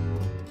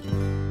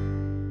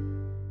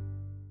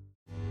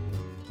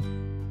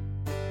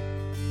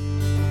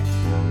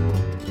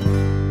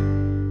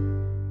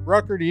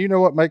 Rucker, do you know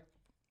what make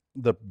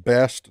the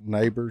best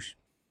neighbors?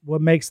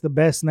 What makes the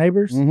best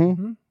neighbors?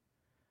 Mm-hmm.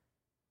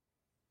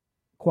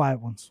 Quiet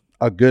ones.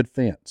 A good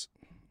fence.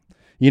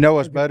 You know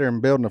what's better than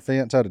building a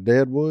fence out of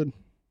dead wood?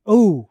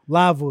 Ooh,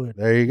 live wood.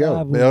 There you go.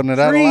 Live wood. Building it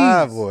out of Trees.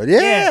 live wood. Yeah.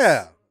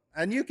 Yes.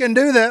 And you can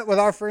do that with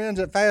our friends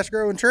at Fast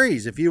Growing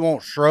Trees. If you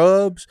want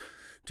shrubs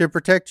to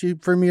protect you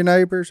from your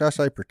neighbors, I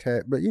say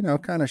protect, but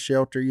kind of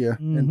shelter you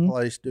in Mhm.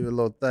 place, do a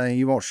little thing.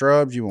 You want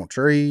shrubs, you want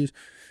trees,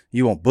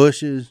 you want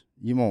bushes,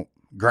 you want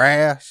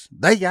grass.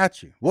 They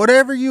got you.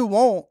 Whatever you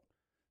want,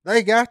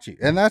 they got you.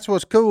 And that's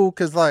what's cool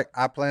because, like,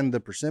 I planted the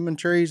persimmon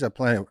trees. I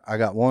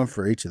got one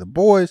for each of the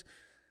boys.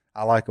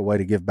 I like a way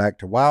to give back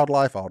to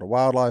wildlife. All the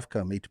wildlife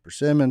come eat the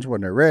persimmons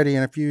when they're ready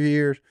in a few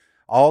years.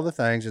 All the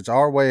things. It's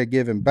our way of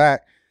giving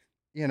back,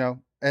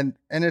 and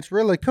it's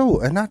really cool.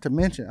 And not to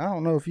mention, I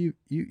don't know if you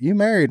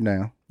married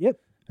now. Yep.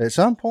 At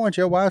some point,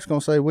 your wife's gonna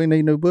say we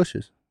need new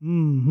bushes.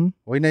 Mm-hmm.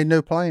 We need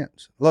new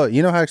plants. Look,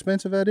 you know how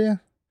expensive that is?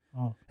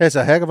 Oh. It's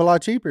a heck of a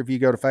lot cheaper if you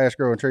go to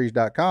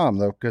fastgrowingtrees.com,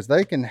 though, because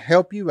they can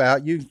help you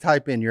out. You can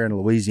type in you're in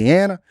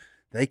Louisiana.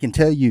 They can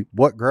tell you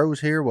what grows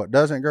here, what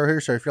doesn't grow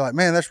here. So if you're like,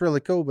 man, that's really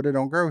cool, but it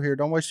don't grow here,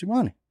 don't waste your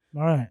money.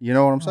 All right. You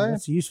know what I'm Oh, saying?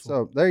 that's useful.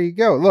 So there you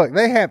go. Look,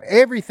 they have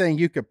everything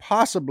you could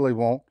possibly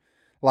want,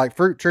 like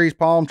fruit trees,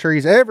 palm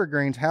trees,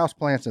 evergreens,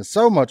 houseplants, and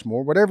so much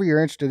more. Whatever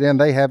you're interested in,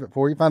 they have it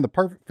for you. Find the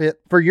perfect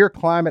fit for your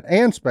climate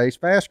and space.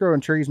 Fast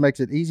Growing Trees makes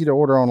it easy to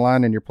order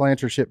online, and your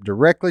plants are shipped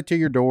directly to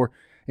your door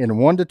in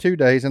 1 to 2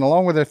 days. And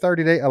along with their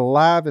 30-day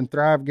Alive and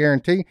Thrive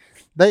guarantee,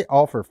 they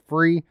offer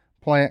free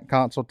plant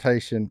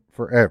consultation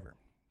forever.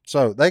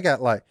 So they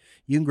got like,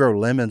 you can grow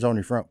lemons on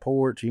your front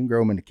porch. You can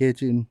grow them in the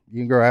kitchen.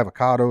 You can grow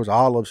avocados,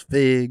 olives,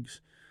 figs,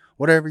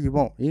 whatever you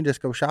want. You can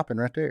just go shopping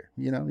right there.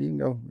 You know, you can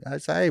go, I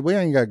say, hey, we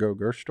ain't got to go to the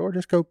grocery store.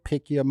 Just go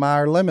pick you a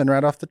Meyer lemon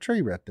right off the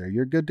tree right there.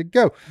 You're good to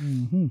go.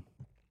 Mm-hmm.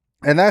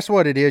 And that's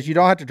what it is. You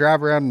don't have to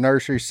drive around the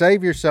nursery.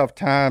 Save yourself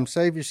time.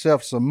 Save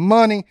yourself some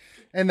money.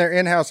 And their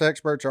in-house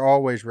experts are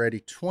always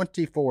ready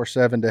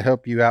 24/7 to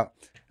help you out.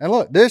 And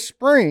look, this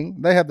spring,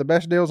 they have the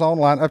best deals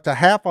online, up to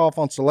half off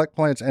on select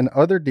plants and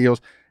other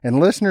deals. And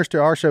listeners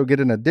to our show get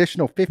an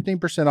additional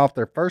 15% off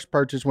their first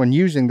purchase when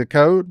using the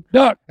code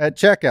Duck, at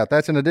checkout.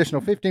 That's an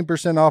additional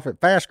 15% off at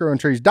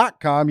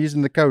fastgrowingtrees.com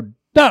using the code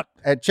duck,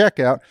 at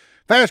checkout.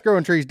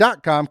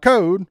 Fastgrowingtrees.com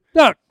code.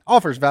 duck.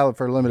 Offers valid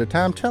for a limited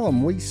time. Tell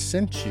them we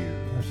sent you.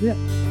 That's it.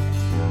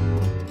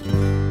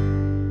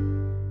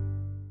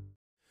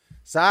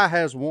 Si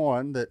has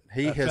one that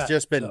he has right.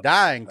 just been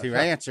dying to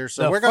answer,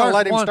 so The we're going to first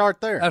let him one-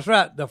 start there. That's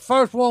right. The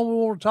first one we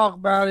want to talk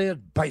about is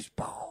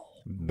baseball.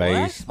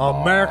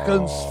 Baseball.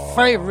 Americans'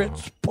 favorite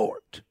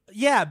sport.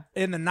 Yeah,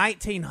 in the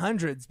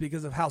 1900s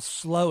because of how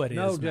slow it is.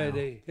 No, now.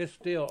 JD, it's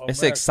still It's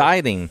America's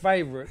exciting.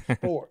 favorite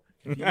sport.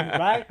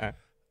 Right?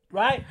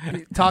 Right?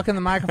 Talk in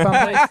the microphone,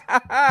 please.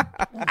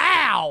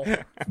 Ow!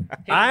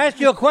 I asked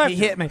you a He question.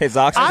 hit me. His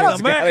oxygen's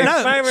America's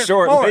got favorite a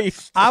short sport.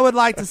 leash. I would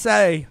like to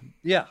say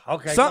Yeah,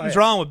 okay. something's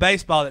wrong with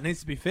baseball that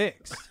needs to be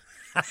fixed.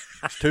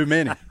 It's too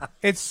many.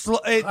 It's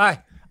Right.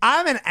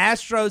 I'm an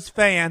Astros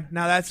fan.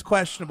 Now that's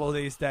questionable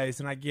these days,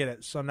 and I get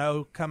it. So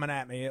no coming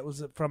at me. It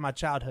was from my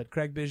childhood.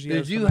 Craig Biggio.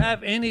 Did you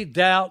have any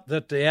doubt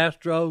that the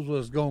Astros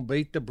was going to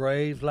beat the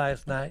Braves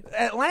last night?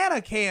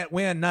 Atlanta can't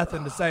win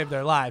nothing to save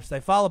their lives. They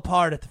fall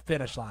apart at the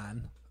finish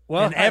line in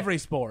hey, every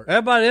sport.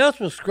 Everybody else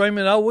was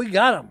screaming, "Oh, we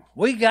got them!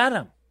 We got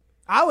them!"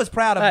 I was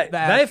proud of Hey, the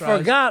they Astros.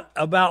 forgot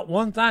about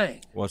one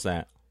thing: What's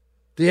that?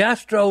 the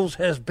Astros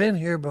has been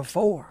here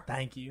before.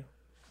 Thank you.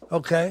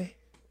 Okay,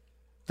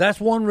 that's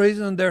one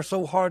reason they're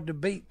so hard to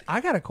beat.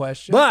 I got a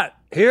question. But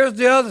here's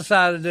the other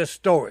side of this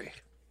story.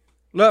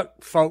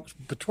 Look, folks,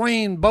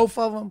 between both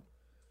of them,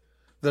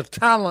 the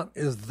talent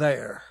is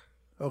there.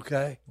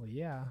 Okay, well,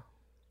 yeah.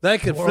 they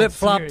could World flip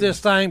flop Series. this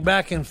thing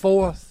back and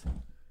forth.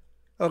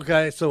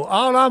 Okay, so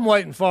all I'm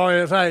waiting for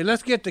is, hey,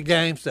 let's get to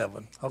Game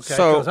 7. Okay,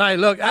 So- 'cause, hey,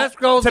 look,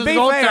 Astros to is be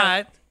going fair-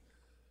 tight.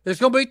 It's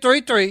going to be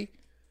 3-3,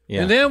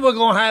 Yeah. and then we're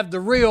going to have the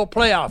real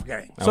playoff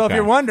game. So if Okay.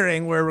 you're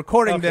wondering, we're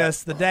recording Okay.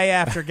 this the day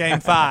after Game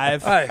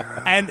 5, Hey.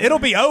 and it'll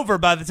be over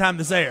by the time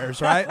this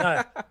airs,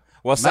 right?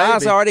 Well,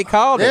 Si's already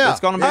called it. Yeah. It's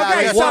going to be Yeah,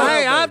 Okay, that's Well, what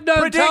hey, I'll do. I've done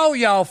Predict- told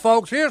y'all,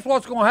 folks, here's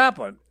what's going to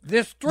happen.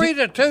 This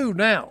 3-2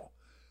 now.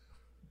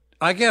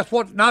 I guess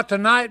not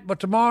tonight,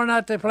 but tomorrow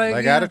night they play They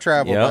again. got a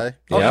travel Yep. day.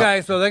 Yep.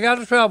 Okay, so they got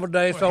a travel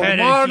day. So headed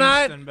tomorrow to night,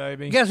 Houston,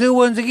 baby. guess who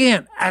wins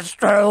again?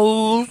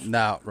 Astros.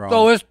 No, wrong.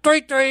 So it's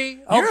 3-3.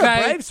 You're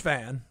Okay. a Braves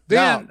fan.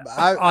 Then No,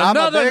 I'm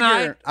another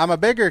night. I'm a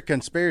bigger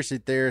conspiracy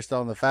theorist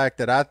on the fact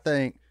that I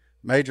think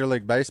Major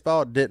League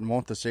Baseball didn't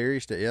want the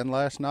series to end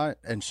last night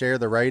and share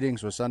the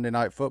ratings with Sunday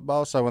Night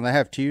Football. So when they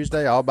have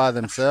Tuesday all by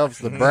themselves,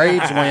 the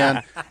Braves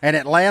win, and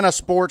Atlanta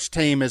sports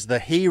team is the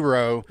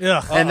hero,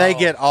 Ugh. and they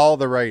get all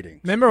the ratings.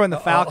 Remember when the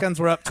Falcons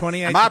were up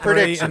 28-3 My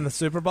prediction. in the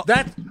Super Bowl?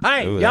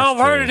 Hey, Ooh, y'all that's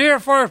heard true. it here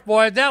first,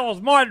 boys. That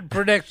was Martin's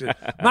prediction.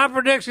 My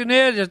prediction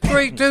is it's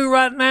 3-2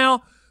 right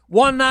now.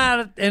 One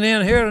night, and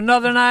then here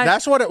another night.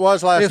 That's what it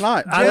was last It's-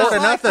 night. I 4 to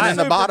like nothing the in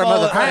the Super bottom Bowl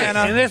of the at paint.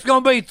 Atlanta. and it's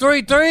going to be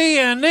 3-3,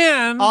 and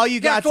then All you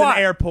guess got's an what?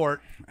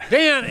 airport.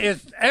 Then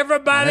it's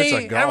everybody,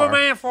 And it's a every gar.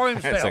 man for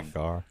That's himself. a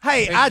gar.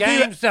 Hey, In I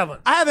Game do. 7.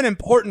 I have an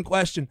important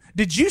question.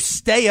 Did you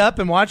stay up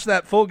and watch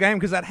that full game?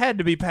 Because that had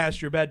to be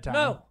past your bedtime.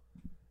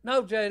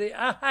 No, JD.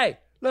 Hey,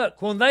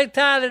 look, when they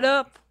tied it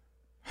up,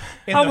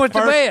 In I the went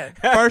to bed.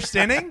 First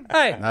inning?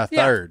 Hey,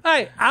 Third.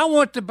 Hey, I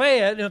went to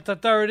bed at the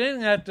third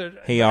inning after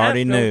He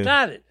already Astros knew.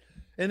 tied it.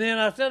 And then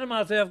I said to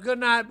myself, good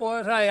night,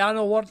 boys. Hey, I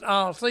know what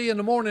I'll see you in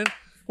the morning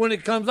when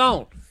it comes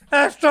on.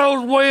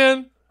 Astros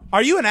win.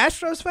 Are you an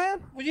Astros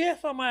fan? Well, yes,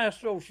 I'm an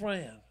Astros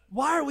fan.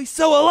 Why are we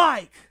so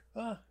alike?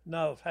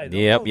 No, hey. don't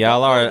Yep, go-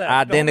 y'all don't go are that. Don't go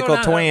identical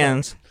down that road.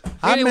 twins.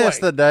 I Anyway. miss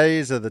the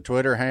days of the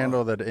Twitter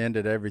handle that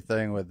ended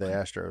everything with the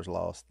Astros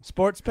lost.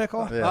 Sports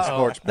pickle? Yeah,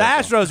 sports. The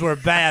Astros were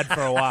bad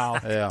for a while.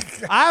 Yeah.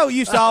 I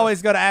used to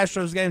always go to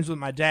Astros games with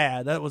my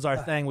dad. That was our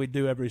thing we'd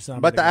do every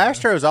summer. But the together.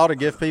 Astros ought to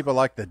give people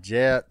like the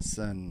Jets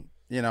and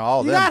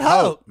all You them got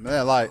hope.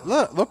 Yeah, like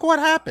look what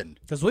happened.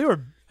 Because we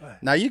were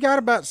Now you got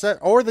about set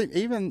or the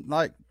even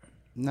like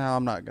No,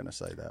 I'm not going to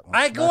say that one.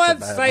 Hey, go That's a ahead and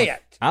bad say one.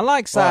 it. I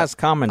like size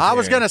commentary. I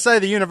was going to say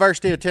the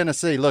University of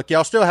Tennessee. Look,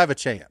 y'all still have a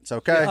chance,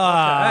 okay?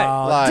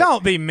 Oh, Like-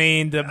 don't be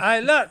mean to.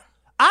 Hey, look.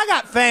 I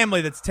got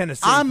family that's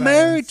Tennessee. I'm fans.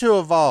 married to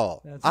a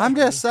Vol. That's I'm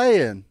okay. just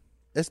saying.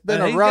 It's been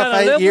And a he's rough gotta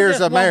live 8 with years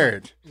this of woman.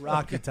 marriage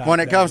Rocky Top. when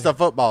it comes baby. to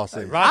football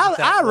season.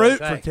 I root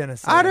for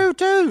Tennessee. I do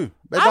too.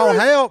 It I don't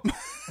root- help.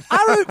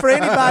 I root for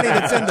anybody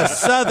that's in the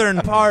southern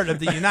part of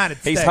the United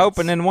States. He's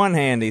hoping in one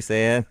hand, he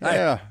said.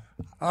 Yeah.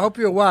 I hope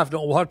your wife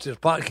don't watch this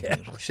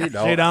podcast. She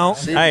don't. She don't?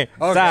 Hey,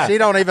 She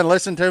don't even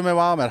listen to me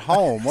while I'm at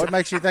home. What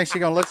makes you think she's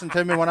going to listen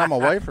to me when I'm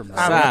away from her?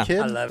 Are I you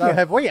kidding? love So you.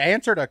 have we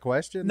answered a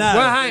question? No.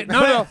 Well, hey,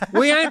 no.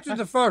 We answered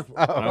the first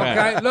one.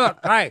 Okay, look,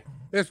 hey,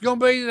 it's going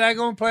to be, they're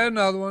going to play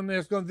another one. Then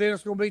it's going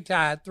to be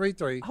tied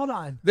 3-3. Hold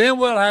on. Then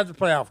we'll have the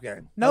playoff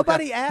game.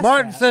 Nobody Okay. asked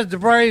Martin that. says the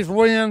Braves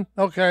win.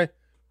 Okay.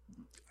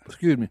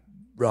 Excuse me.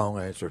 Wrong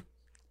answer.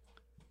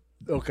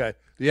 Okay.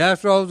 The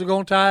Astros are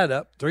going to tie it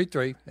up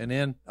 3-3. And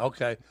then,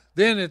 okay.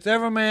 Then it's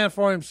every man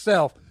for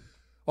himself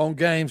on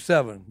game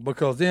 7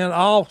 because then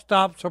all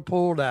stops are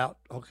pulled out.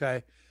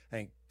 Okay.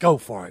 And go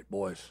for it,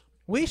 boys.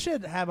 We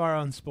should have our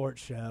own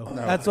sports show.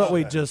 That's what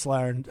we just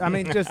learned. I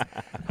mean, just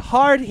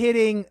hard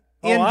hitting,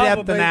 in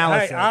depth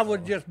analysis. Hey, I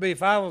would just be,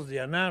 if I was the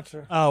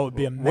announcer, Oh, it would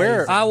be amazing.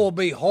 Where- I will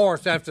be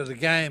hoarse after the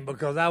game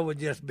because I would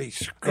just be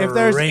screaming. If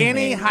there's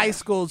any high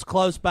schools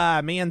close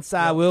by, me and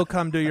Cy will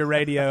come to your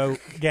radio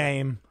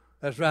game.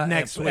 That's right.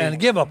 next and, week. and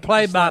give a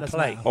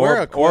play-by-play Just We're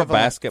Or equivalent.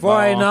 basketball.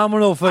 for a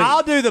nominal fee.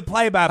 I'll do the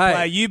play-by-play.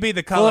 Hey, You be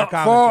the color for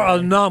a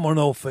commentary.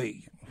 nominal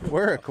fee.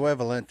 We're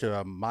equivalent to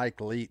a Mike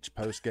Leach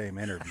post-game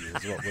interview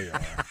is what we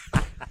are.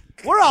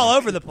 We're all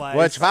over the place.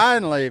 Which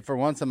finally, for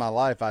once in my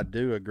life, I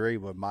do agree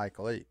with Mike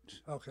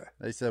Leach. Okay.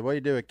 They said, what do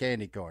you do with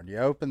candy corn? You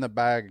open the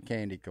bag of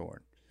candy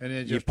corn. And then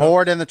You just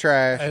pour it in the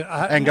trash And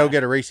and go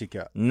get a Reese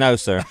cup. No,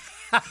 sir.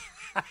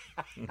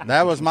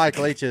 That was Mike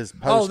Leach's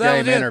Oh, that post-game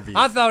was it. interview.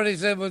 I thought he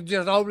said was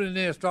just open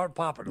it and start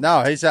popping them.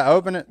 No, he said,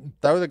 open it,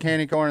 throw the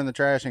candy corn in the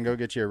trash, and go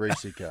get you a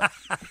Reese cup.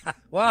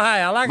 Well,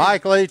 hey, I like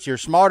Mike Leach, you're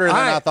smarter than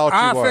I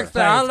thought you were. fixed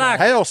that. I like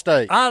it. Hail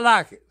State. I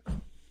like it.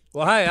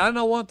 Well, hey, I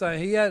know one thing.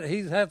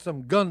 He's had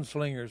some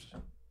gunslingers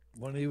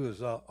when he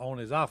was on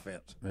his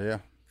offense, Yeah.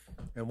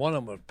 and one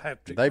of them was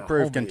Patrick. They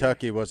proved Mahomes.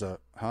 Kentucky was a,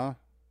 huh?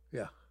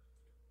 Yeah.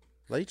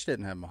 Leach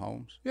didn't have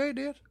Mahomes. Yeah, he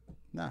did.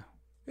 No.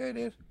 Yeah, he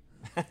did.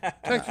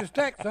 Texas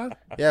Tech, son.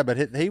 Yeah,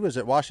 but he was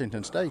at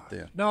Washington State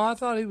then. No, I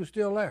thought he was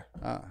still there.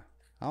 I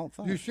don't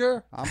think. You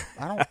sure? I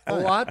don't think.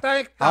 Well, I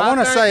think. I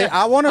wanna think say- that-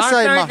 I wanna say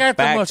think my- that's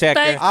a Fact checker.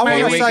 mistake, I wanna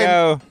Here maybe. we say-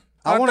 go.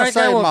 I want to think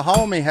say that was-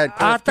 Mahomie had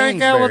Cliff I think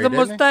that was a Kingsbury,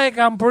 didn't he? mistake.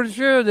 I'm pretty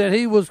sure that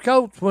he was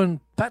coach when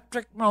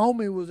Patrick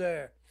Mahomes was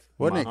there.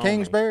 Wasn't it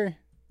Kingsbury?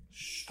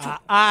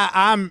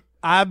 I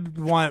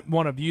want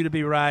one of you to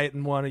be right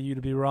and one of you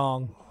to be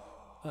wrong.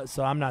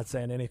 So I'm not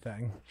saying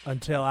anything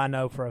until I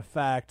know for a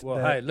fact Well,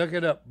 that hey, look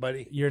it up,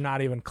 buddy. you're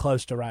not even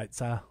close to right,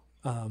 Si.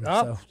 Oh,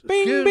 So.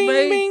 excuse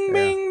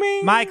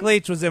me. Mike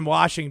Leach was in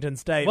Washington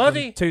State Was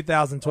from he?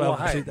 2012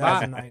 Well, hey, to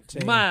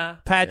 2019. my-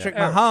 Patrick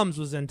Yeah. Mahomes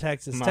was in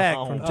Texas Tech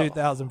from Mahomes.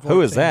 2014.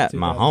 Who is that? to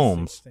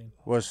Mahomes? 2016.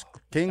 Was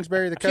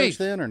Kingsbury the coach Chiefs.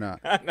 then or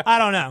not? I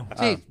don't know.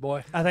 Jeez,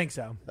 boy. I think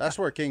so. That's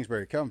where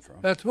Kingsbury come from.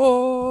 That's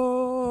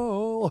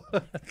whoa.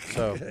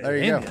 So there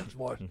you go. Indians,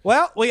 boy.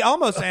 Well, we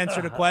almost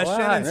answered a question.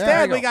 Well, Instead,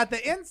 there you we go. got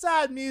the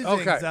inside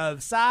musings Okay.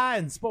 of Cy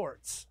and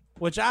sports,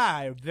 which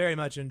I very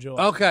much enjoy.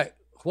 Okay.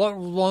 What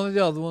was one of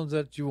the other ones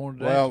that you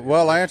wanted to Well, answer?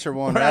 we'll answer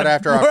one right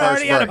after our we're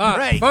first already at break. a- All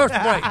right, break. first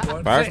break.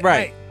 boy. First Hey,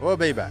 break. hey, We'll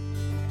be back.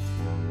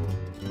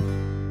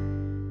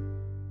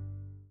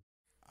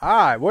 All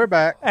right, we're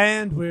back.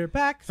 And we're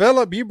back.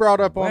 Philip, you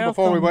brought up one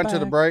before we Welcome went to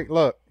the back. break.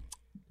 Look,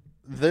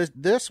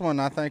 this one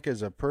I think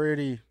is a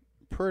pretty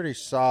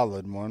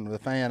solid one. The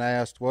fan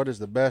asked, "What is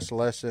the best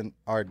lesson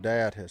our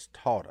dad has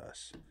taught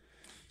us?"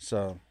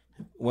 So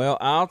Well,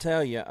 I'll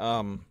tell you.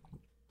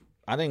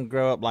 I didn't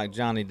grow up like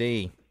Johnny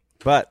D,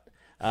 but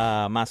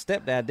my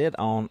stepdad did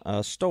own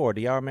a store. Do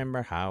y'all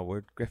remember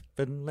Howard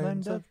Griffin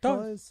Lands of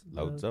Toys?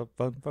 Loads of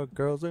fun for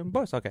girls and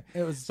boys. Okay,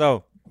 It was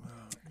so.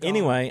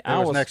 Anyway, I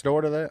was next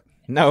door to that.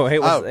 No, it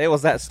was Oh. it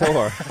was that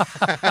store.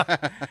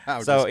 I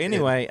was So just kidding.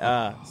 anyway,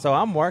 so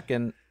I'm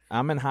working.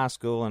 I'm in high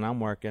school and I'm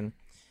working,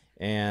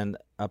 and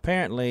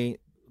apparently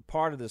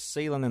part of the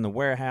ceiling in the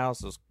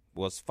warehouse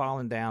was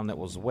falling down. That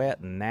was wet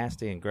and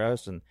nasty and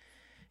gross. And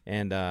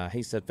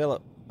he said,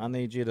 "Philip, I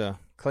need you to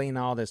clean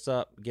all this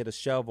up. Get a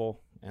shovel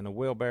and a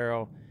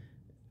wheelbarrow.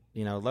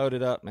 Load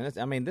it up.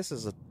 And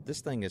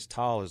this thing is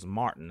tall as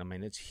Martin. I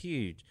mean, it's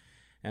huge."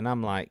 And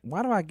I'm like,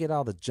 "Why do I get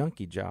all the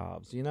junky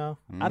jobs?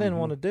 I didn't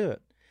want to do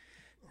it."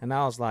 And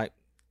I was like,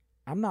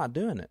 "I'm not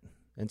doing it."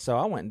 And so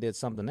I went and did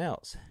something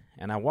else.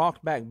 And I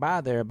walked back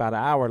by there about an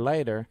hour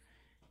later,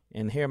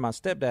 and here my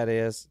stepdad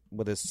is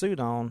with his suit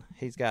on.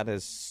 He's got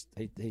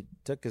he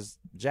took his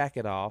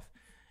jacket off,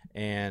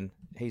 and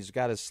he's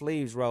got his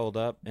sleeves rolled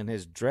up in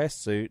his dress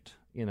suit,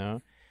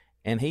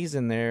 and he's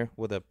in there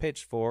with a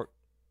pitchfork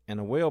and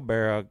a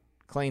wheelbarrow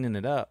cleaning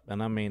it up.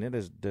 And I mean, it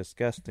is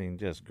disgusting,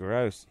 just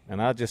gross.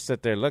 And I just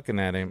sit there looking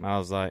at him. I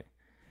was like,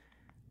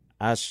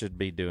 I should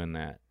be doing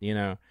that,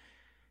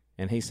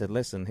 And he said,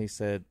 listen, he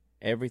said,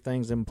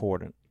 everything's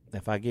important.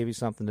 If I give you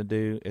something to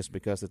do, it's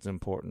because it's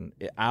important.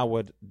 I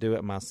would do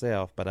it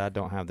myself, but I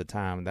don't have the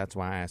time. That's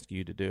why I ask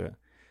you to do it.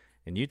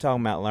 And you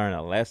talking about learning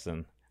a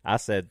lesson, I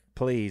said,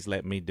 please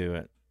let me do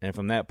it. And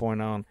from that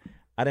point on,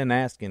 I didn't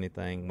ask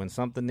anything. When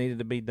something needed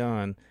to be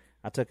done,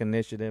 I took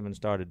initiative and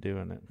started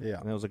doing it. Yeah.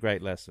 And it was a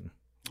great lesson.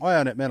 Well,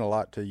 and it meant a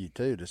lot to you,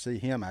 too, to see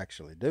him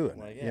actually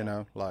doing it. yeah. You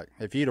know, like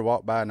if you'd have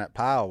walked by and that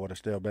pile would have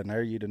still been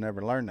there, you'd have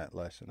never learned that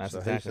lesson. That's So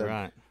he exactly said-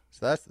 right.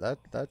 So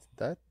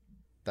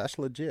that's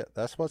legit.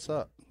 That's what's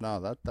up.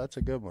 No, that's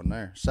a good one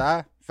there.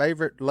 Si,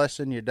 favorite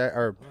lesson your dad,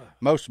 or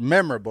most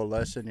memorable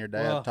lesson your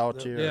dad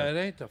taught you? Yeah, it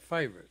ain't the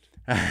favorite.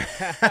 Something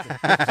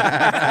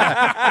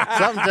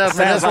tells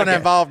me this one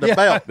involved a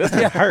belt.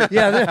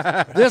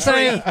 Yeah, this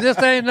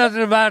ain't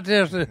nothing about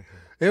this. It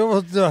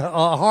was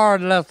a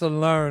hard lesson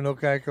learned,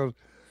 okay? Because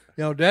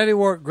Daddy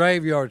worked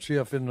graveyard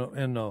shift in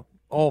the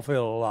oil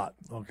field a lot,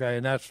 okay,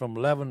 and that's from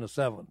 11 to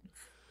 7.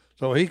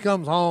 So he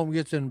comes home,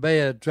 gets in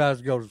bed, tries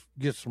to go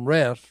get some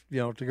rest,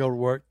 to go to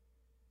work,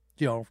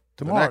 tomorrow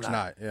The next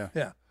night, yeah.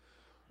 Yeah.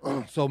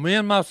 So me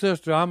and my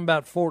sister, I'm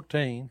about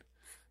 14,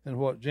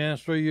 and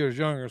Jan's 3 years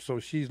younger, so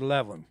she's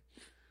 11.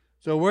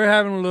 So we're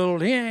having a little,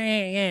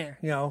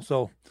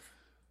 so,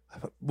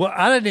 well,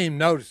 I didn't even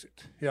notice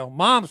it.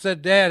 Mom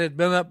said Dad had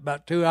been up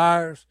about 2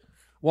 hours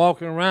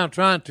walking around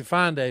trying to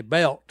find a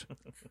belt.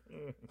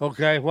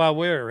 Okay,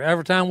 while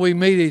every time we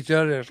meet each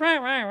other, it's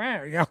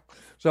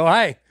So,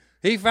 hey,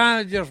 he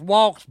finally just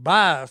walks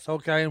by us,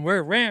 okay, and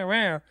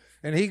we're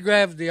and he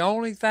grabs the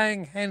only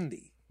thing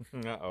handy.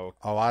 Uh-oh.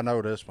 Oh, I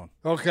know this one.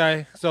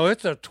 Okay, so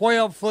it's a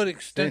 12-foot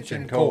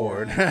extension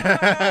cord.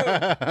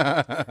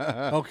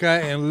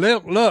 Okay, and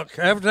look,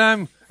 every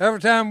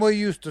time we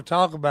used to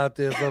talk about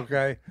this,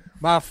 okay,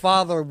 my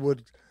father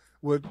would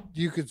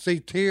you could see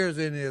tears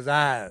in his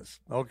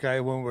eyes, okay,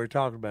 when we were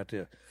talking about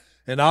this.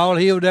 And all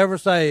he would ever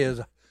say is,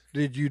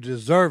 "Did you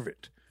deserve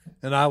it?"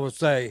 And I would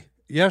say,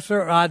 "Yes,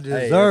 sir, I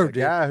deserved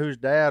Hey, as a it." guy whose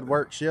dad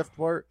worked shift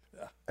work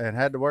and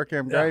had to work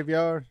in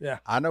graveyard, Yeah.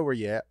 I know where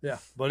you at. Yeah,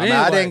 but I mean,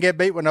 anyway, I didn't get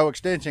beat with no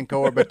extension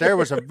cord, but there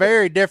was a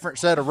very different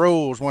set of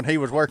rules when he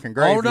was working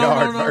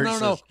graveyard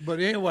versus. no. But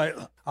anyway,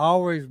 I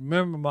always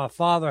remember my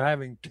father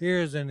having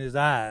tears in his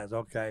eyes,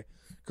 okay,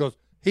 because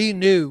he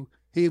knew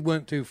he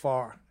went too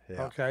far,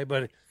 okay,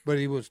 but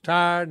he was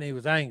tired and he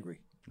was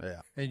angry.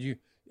 Yeah.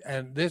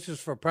 And this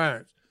is for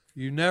parents.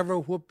 You never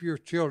whoop your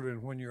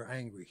children when you're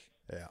angry.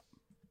 Yeah.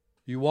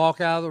 You walk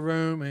out of the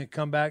room and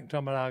come back and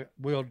tell me,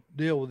 we'll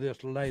deal with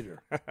this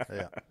later.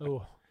 Yeah.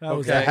 Oh, that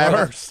was Okay. the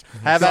worst.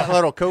 Have that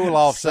little cool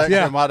off section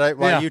Yeah.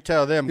 while you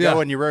tell them, Yeah.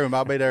 go in your room.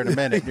 I'll be there in a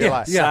minute. You're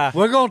like, Yeah,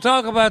 we're going to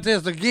talk about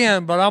this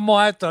again, but I'm going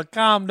to have to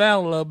calm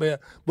down a little bit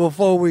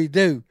before we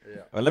do.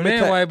 Well, But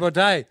anyway, but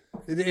hey,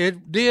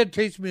 it did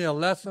teach me a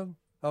lesson,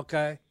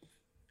 okay,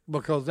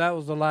 because that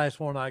was the last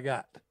one I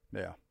got.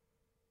 yeah.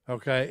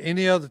 Okay,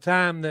 any other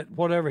time that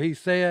whatever he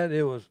said,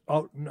 it was,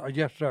 oh, no,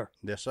 yes, sir.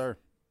 Yes, sir.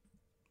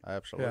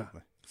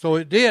 Absolutely. So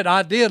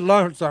I did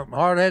learn something,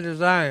 hard-headed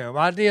as I am.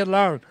 I did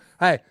learn,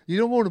 hey, you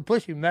don't want to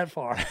push him that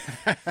far.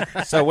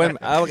 So when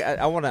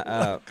I want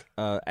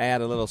to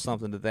add a little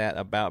something to that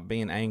about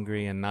being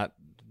angry and not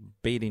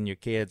beating your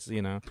kids,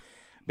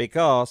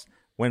 because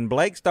when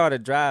Blake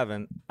started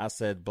driving, I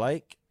said,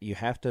 Blake, you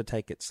have to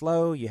take it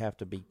slow. You have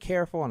to be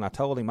careful. And I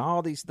told him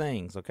all these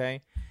things,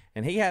 okay?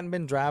 And he hadn't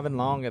been driving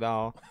long at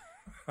all.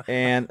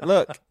 And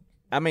look,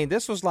 I mean,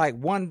 this was like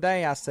one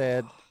day I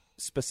said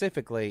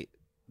specifically,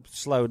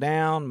 slow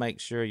down, make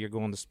sure you're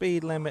going the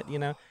speed limit,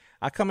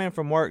 I come in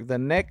from work the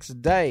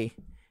next day,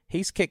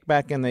 he's kicked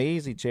back in the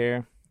easy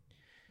chair.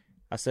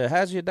 I said,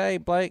 how's your day,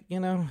 Blake?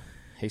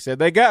 He said,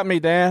 they got me,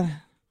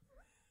 Dad.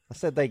 I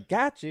said, they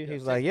got you? He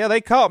was like, yeah,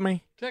 they caught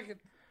me. Ticket.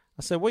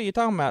 I said, what are you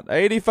talking about?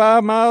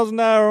 85 miles an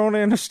hour on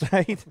the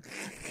interstate.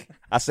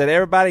 I said,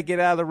 everybody get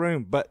out of the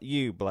room but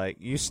you, Blake.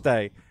 You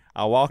stay.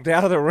 I walked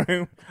out of the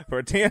room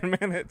for 10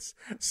 minutes,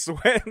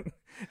 sweating,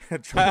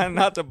 trying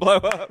not to blow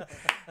up.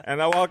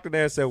 And I walked in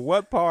there and said,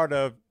 what part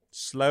of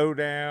slow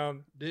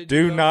down,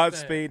 do not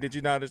speed did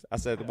you not? I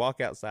said,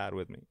 walk outside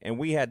with me. And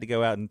we had to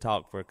go out and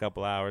talk for a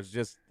couple hours.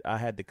 I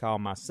had to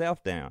calm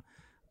myself down.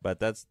 But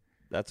that's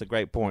a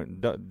great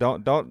point.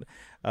 Don't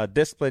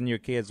discipline your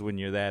kids when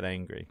you're that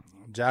angry.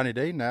 Johnny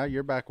D, now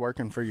you're back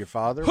working for your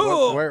father.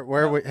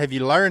 Have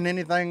you learned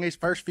anything these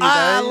first few days?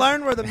 I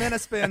learned where the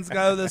minispins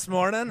go this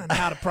morning and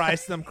how to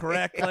price them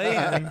correctly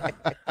and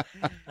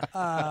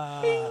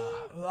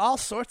all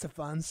sorts of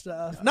fun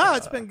stuff. No,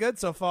 it's been good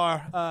so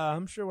far.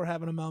 I'm sure we're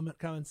having a moment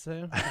coming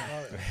soon.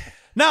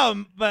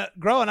 No, but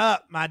growing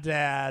up, my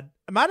dad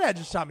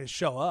just taught me to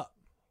show up.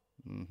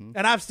 Mm-hmm.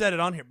 And I've said it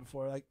on here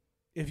before. Like,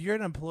 if you're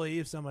an employee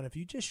of someone, if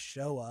you just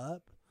show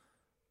up,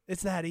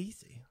 it's that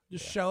easy.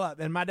 Just show up.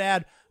 And my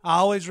dad, I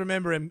always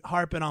remember him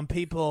harping on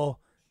people.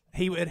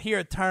 He would hear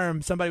a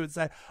term, somebody would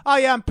say, oh,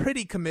 yeah, I'm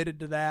pretty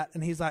committed to that.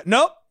 And he's like,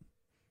 nope,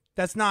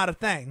 that's not a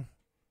thing.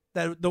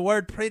 The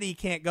word pretty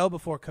can't go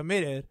before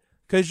committed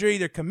because you're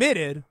either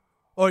committed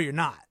or you're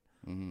not.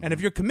 Mm-hmm. And if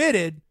you're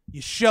committed,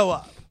 you show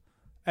up.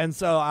 And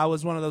so I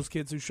was one of those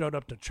kids who showed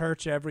up to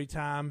church every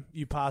time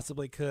you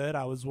possibly could.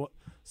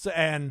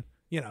 And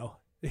you know,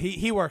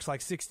 he works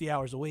like 60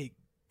 hours a week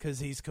because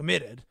he's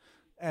committed.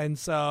 And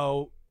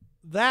so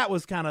that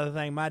was kind of the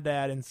thing my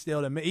dad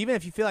instilled in me. Even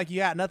if you feel like you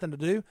got nothing to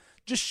do,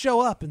 just show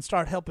up and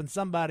start helping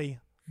somebody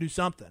do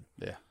something.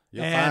 Yeah,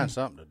 you'll And find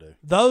something to do.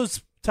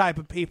 Those type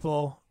of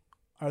people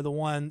are the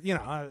one, you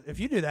know, if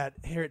you do that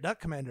here at Duck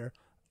Commander,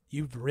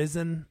 you've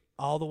risen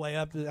all the way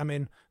up. I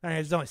mean,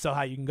 there's only so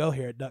high you can go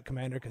here at Duck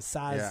Commander because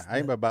size. Yeah,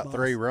 ain't but about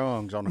 3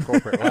 rungs on the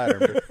corporate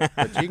ladder,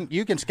 but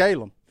you can scale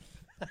them.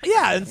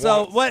 Yeah, and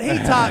so what he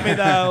taught me,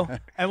 though,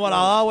 and what I'll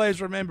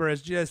always remember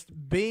is just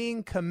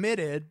being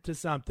committed to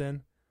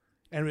something.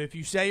 And if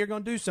you say you're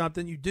going to do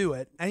something, you do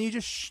it. And you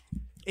just,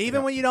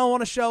 even when you don't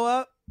want to show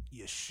up,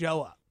 you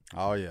show up.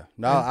 Oh, yeah.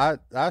 No,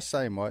 I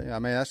same way. I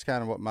mean, that's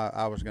kind of what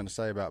I was going to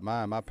say about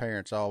mine. My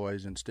parents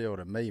always instilled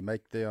in me,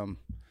 make them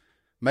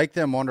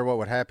wonder what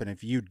would happen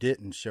if you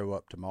didn't show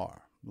up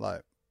tomorrow.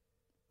 Like,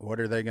 what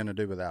are they going to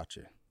do without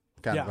you?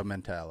 Kind of a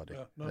mentality.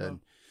 And,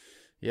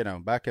 you know,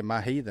 back in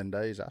my heathen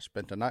days, I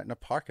spent the night in the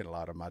parking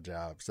lot of my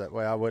jobs. That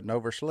way I wouldn't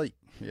oversleep.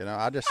 You know,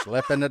 I just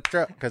slept in the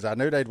truck because I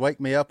knew they'd wake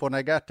me up when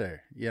they got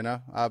there. You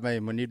know, I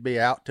mean, when you'd be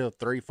out till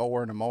 3,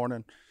 4 in the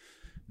morning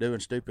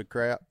doing stupid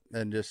crap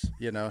and just,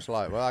 you know, it's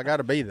like, well, I got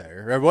to be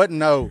there. There wasn't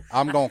no,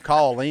 I'm going to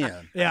call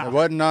in. Yeah. There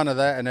wasn't none of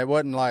that. And it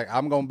wasn't like,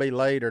 I'm going to be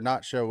late or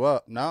not show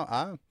up.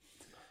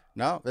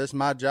 No, this is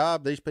my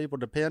job. These people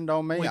depend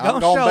on me. I'm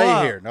going to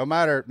be here no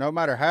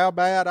matter how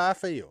bad I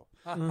feel.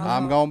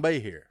 I'm going to be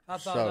here. I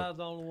thought I was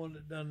the only one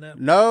that done that.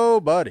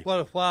 Nobody.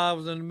 Well, while I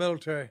was in the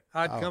military,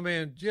 I'd come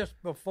in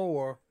just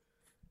before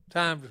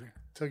time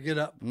to get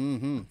up.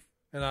 Mm-hmm.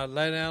 And I'd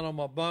lay down on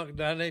my bunk.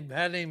 I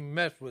hadn't even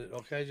messed with it,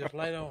 okay? Just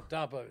lay down on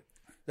top of it.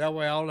 That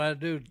way all I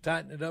had to do is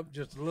tighten it up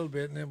just a little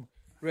bit and then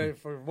ready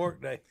for the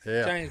work day.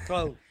 Yeah. Change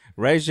clothes.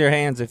 Raise your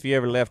hands if you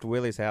ever left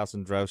Willie's house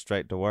and drove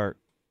straight to work.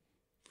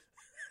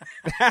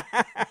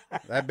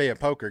 That'd be a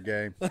poker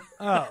game.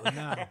 Oh,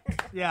 no.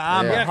 Yeah,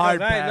 I'm Yeah. a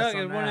hard Hey, pass look,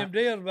 on it's one of them that.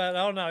 deals about,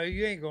 oh, no,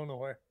 you ain't going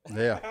nowhere.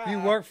 Yeah. You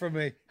work for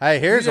me. Hey,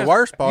 here's You the just-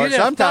 worst you part.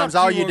 just Sometimes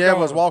thought all you you were did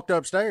was going. walked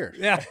upstairs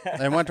Yeah.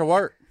 and went to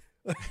work.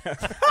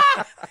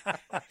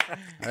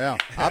 Yeah,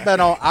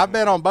 I've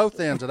been on both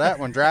ends of that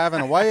one,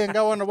 driving away and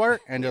going to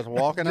work, and just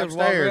walking Just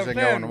walk upstairs and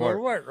going to go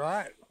work.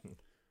 right?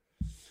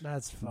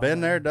 That's fine.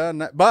 Been there, done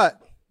that.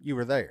 But you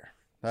were there.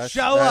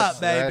 Show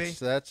up, baby.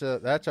 That's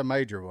a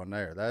major one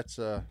there. That's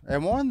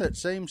and one that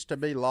seems to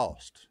be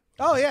lost.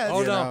 Oh, yeah.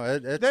 Oh, You no. know,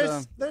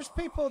 it's There's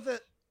people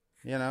that,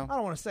 you know, I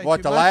don't want to say what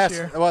too the much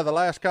here. the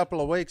last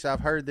couple of weeks I've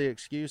heard the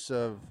excuse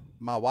of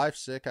my wife's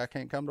sick, I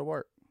can't come to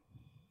work.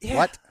 Yeah.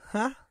 What?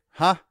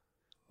 Huh?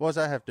 What does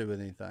that have to do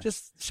with anything?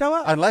 Just show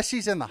up. Unless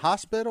she's in the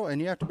hospital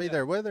and you have to be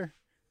there with her.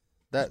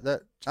 Unless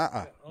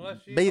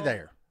she's Be on-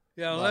 there.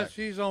 Yeah, unless Right.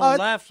 she's on Oh,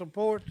 life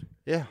support.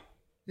 Yeah.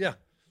 Yeah.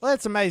 Well,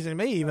 it's amazing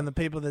to me, even the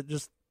people that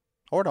just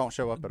Or don't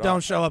show up at all.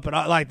 don't show up at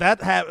all. Like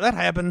that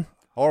happened.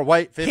 Or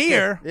wait 15,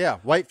 Here. Yeah,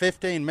 wait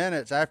 15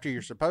 minutes after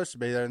you're supposed to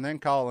be there and then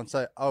call and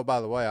say, "Oh, by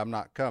the way, I'm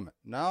not coming."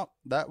 No,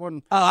 that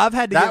one Oh, I've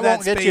had to that give that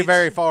won't get you speech.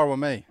 very far with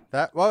me.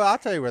 Well, I'll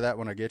tell you where that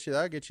one will get you.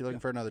 That'll get you looking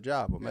for another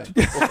job with me.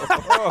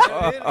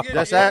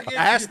 Just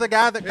ask the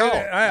guy that called.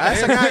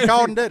 Ask the guy that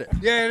called and did it.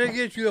 Yeah, they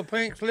get you a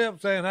pink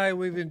slip saying, "Hey,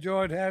 we've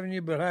enjoyed having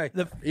you," but hey,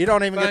 You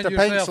don't even get Find the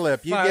pink yourself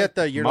slip. You five-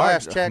 get your Mark-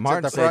 last checks Mark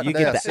at the said front you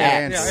get desk. the act.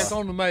 and yeah, it's slip.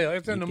 on the mail.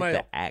 It's in the You mail.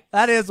 get the act.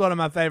 That is one of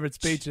my favorite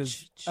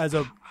speeches.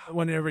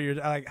 Whenever you're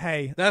like,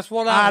 hey, That's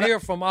what I I'd- hear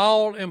from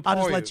all employers.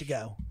 I'll just let you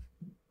go.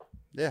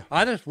 Yeah,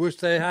 I just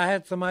wish I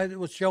had somebody that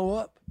would show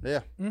up. yeah.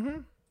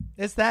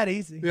 It's that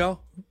easy. You know,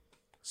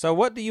 So,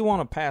 what do you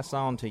want to pass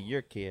on to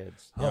your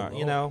kids? Oh,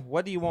 You know,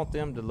 what do you want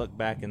them to look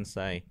back and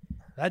say?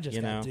 That just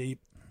You got know.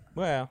 deep.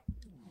 Well,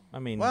 I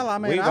mean, Well, I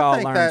mean, we've I all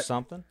think learned that-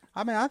 something.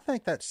 I mean, I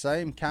think that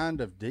same kind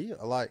of deal.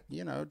 Like,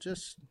 you know,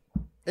 just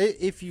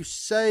if you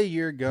say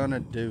you're gonna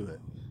do it,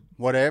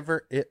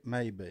 whatever it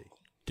may be,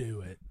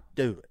 Do it.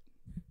 do it.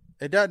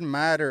 It doesn't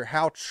matter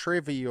how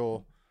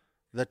trivial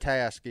the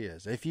task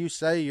is. If you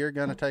say you're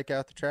going to take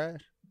out the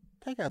trash,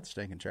 take out the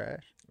stinking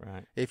trash.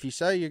 Right. If you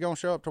say you're going to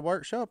show up to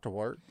work, show up to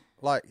work.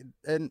 Like,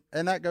 and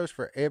that goes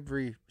for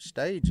every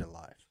stage of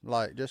life.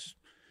 Like, just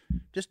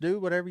do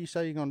whatever you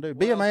say you're going to do.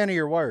 Be a man of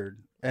your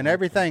word, and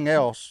everything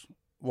else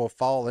will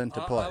fall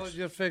into place. I was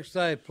just fixed to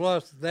say.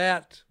 Plus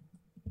that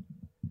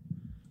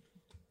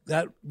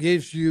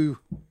gives you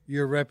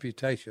your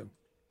reputation.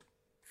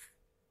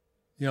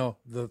 You know,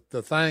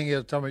 the thing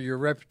is, talking about your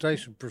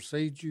reputation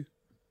precedes you.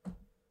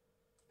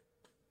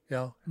 You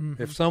know,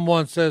 if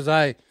someone says,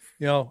 "Hey,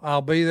 you know,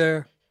 I'll be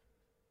there,"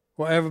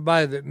 well,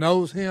 everybody that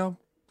knows him,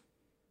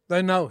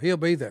 they know he'll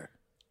be there.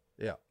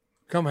 Yeah,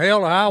 Come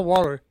hell or high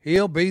water,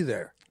 he'll be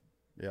there.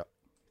 yeah.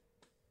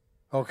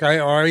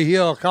 Okay, or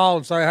he'll call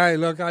and say, "Hey,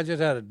 look, I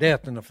just had a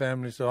death in the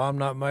family, so I'm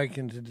not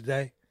making it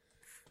today."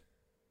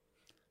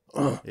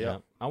 Yeah.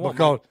 I want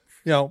Because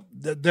you know,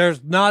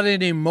 there's not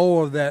any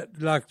more of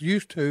that like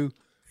used to.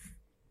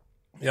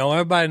 You know,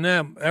 everybody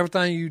now,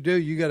 everything you do,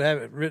 you got to have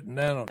it written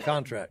down on a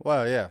contract.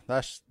 Well, yeah,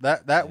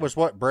 that was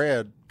what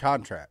bred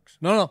contracts.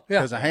 No, yeah.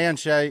 Because a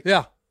handshake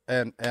Yeah.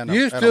 and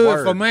Used and to,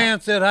 word. if a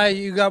man said, hey,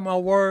 you got my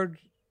word,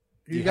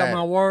 you You got had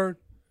my it. word,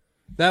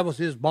 that was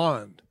his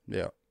bond.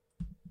 Yeah.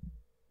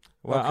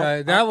 Well,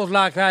 Okay, that was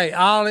like, hey,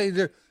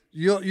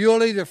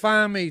 you'll either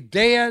find me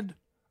dead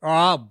or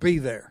I'll be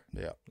there.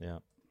 Yeah. Yeah.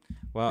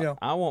 Well, Yeah.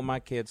 I want my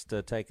kids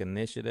to take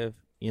initiative.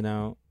 You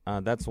know,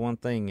 that's one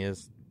thing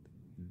is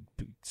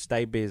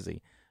stay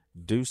busy,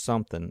 do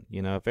something.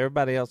 You know, if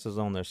everybody else is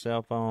on their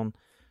cell phone,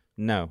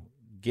 no,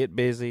 get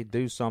busy,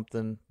 do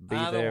something, be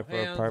Idle there for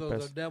a hands are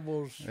purpose. The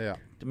devil's. Yeah.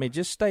 I mean,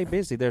 just stay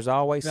busy. There's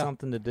always Yeah.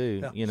 something to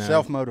do. Yeah. You know,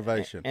 Self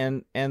motivation.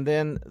 And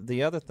then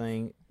the other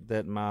thing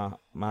that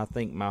I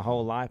think my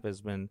whole life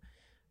has been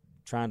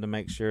trying to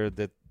make sure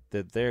that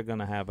they're going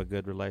to have a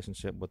good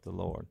relationship with the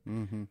Lord.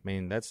 Mm-hmm. I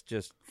mean, that's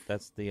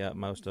the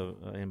utmost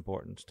of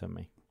importance to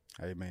me.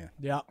 Amen.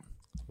 Yeah.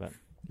 But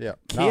Yeah.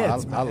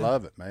 Kids, I man.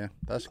 love it, man.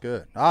 That's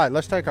good. All right,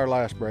 let's take our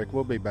last break.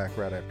 We'll be back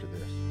right after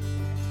this.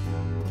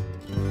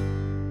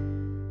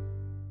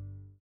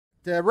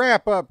 To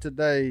wrap up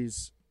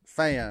today's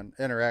fan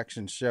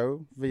interaction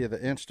show via the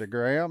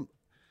Instagram,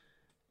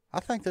 I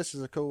think this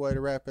is a cool way to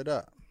wrap it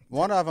up.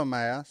 One of them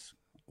asked,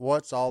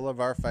 what's all of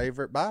our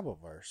favorite Bible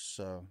verse?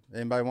 So,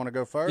 anybody want to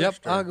go first? Yep,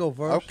 or- I'll go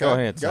first. Okay, Go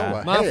ahead, Si.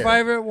 My ahead.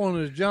 favorite one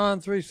is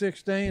John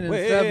 3:16 and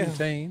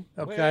 17.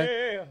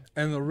 Okay,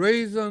 and the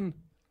reason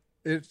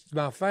it's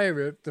my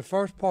favorite, the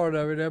first part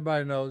of it,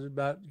 everybody knows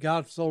about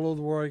God so loved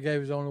the world, He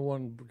gave His only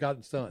one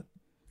begotten Son.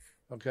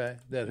 Okay,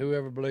 that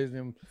whoever believes in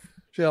Him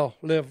shall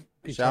live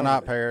eternally. Shall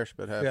not perish,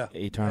 but have. Yeah,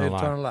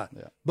 Eternal life.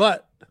 Yeah.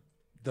 But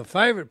the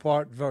favorite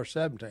part, verse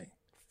 17.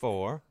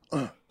 4.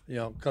 You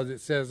know, because it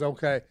says,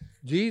 okay,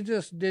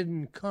 Jesus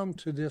didn't come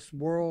to this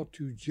world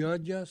to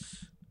judge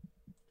us.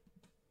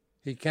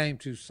 He came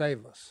to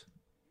save us.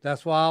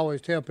 That's why I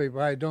always tell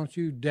people, hey, don't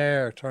you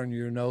dare turn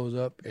your nose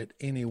up at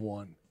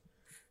anyone.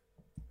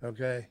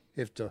 Okay?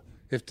 If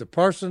the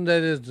person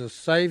that is the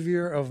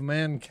savior of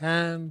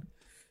mankind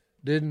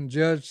didn't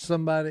judge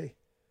somebody,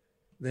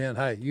 then,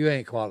 hey, you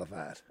ain't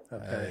qualified.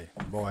 Okay?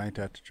 Hey, boy, ain't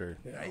that the truth.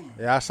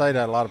 Yeah, I say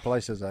that a lot of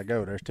places I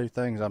go. There's two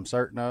things I'm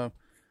certain of.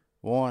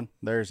 One,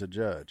 there's a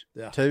judge.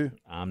 Yeah. Two,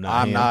 I'm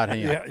not him. not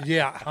him.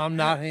 Yeah, I'm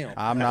not him.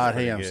 I'm not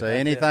him. good. So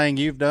anything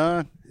you've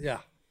done, Yeah.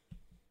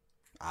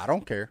 I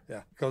don't care.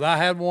 Yeah, because I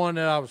had one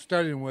that I was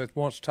studying with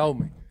once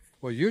told me,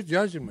 well, you're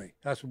judging me.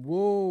 I said,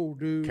 whoa,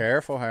 dude.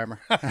 Careful, Hammer.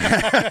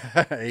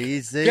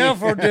 Easy.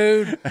 Careful,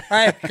 dude.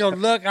 Hey, because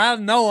look, I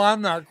know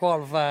I'm not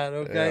qualified,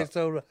 okay? Yeah.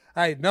 So,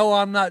 hey, no,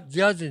 I'm not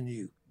judging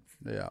you,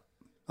 Yeah.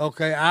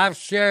 okay? I've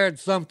shared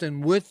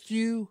something with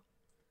you,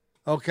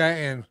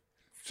 okay? And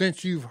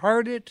since you've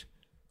heard it,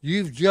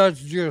 you've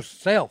judged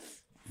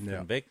yourself. Yeah.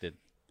 Convicted.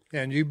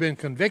 And you've been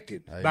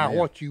convicted by Amen.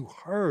 what you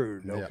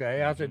heard, Yeah.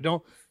 okay? I said,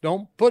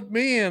 don't put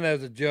me in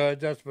as a judge.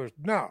 That's for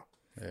no.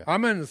 Yeah.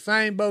 I'm in the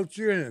same boat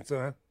you're in,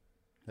 son.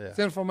 Yeah.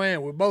 Sinful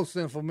man. We're both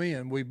sinful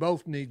men. We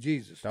both need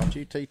Jesus. Don't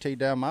you TT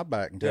down my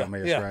back and tell me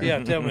it's yeah, raining.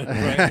 yeah, tell me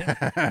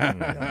it's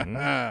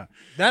raining.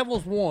 That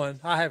was one.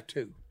 I have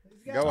two.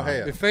 Go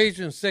ahead.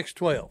 Ephesians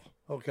 6:12.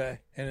 Okay,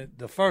 and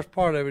the first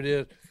part of it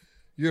is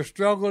your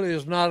struggle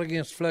is not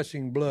against flesh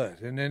and blood,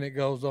 and then it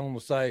goes on to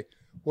say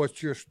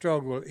what your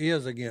struggle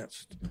is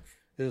against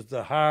is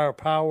the higher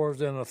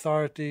powers and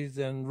authorities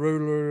and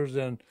rulers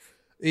and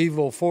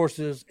evil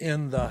forces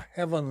in the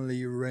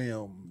heavenly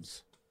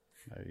realms.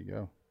 There you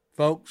go.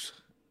 Folks,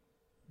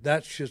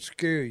 that should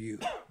scare you.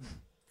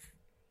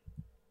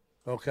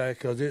 Okay,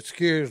 because it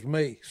scares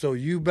me. So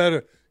you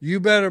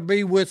better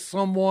be with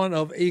someone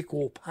of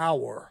equal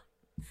power,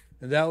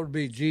 and that would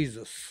be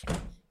Jesus.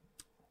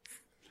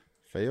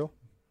 Phil?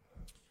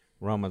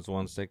 Romans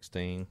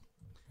 1:16.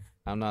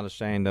 I'm not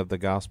ashamed of the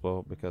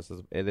gospel because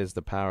it is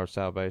the power of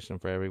salvation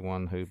for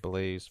everyone who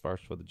believes,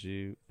 first for the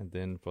Jew and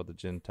then for the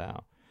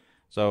Gentile.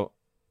 So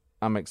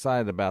I'm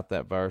excited about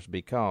that verse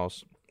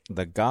because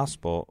the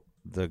gospel,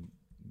 the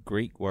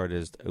Greek word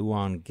is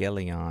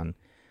euangelion.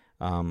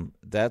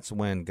 That's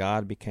when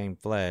God became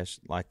flesh,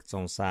 like it's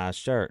on Si's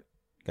shirt.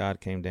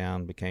 God came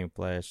down, became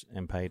flesh,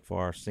 and paid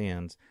for our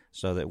sins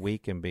so that we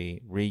can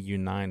be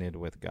reunited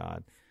with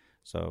God.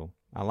 So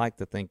I like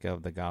to think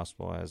of the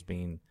gospel as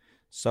being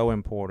so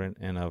important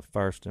and of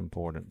first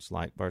importance,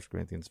 like 1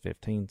 Corinthians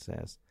 15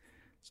 says.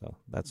 So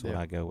that's what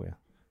I go with.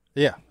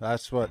 Yeah,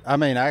 that's what I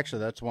mean. Actually,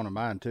 that's one of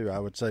mine too. I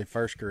would say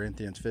 1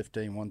 Corinthians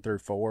 15,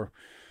 1-4,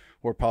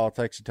 where Paul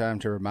takes the time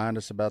to remind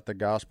us about the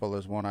gospel,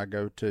 is one I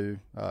go to.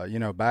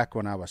 Back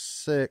when I was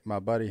sick, my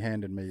buddy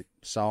handed me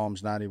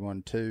Psalms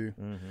 91:2,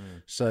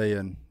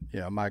 saying,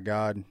 my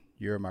God,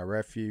 you're my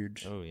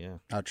refuge. Oh, yeah.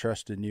 I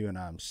trust in you and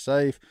I'm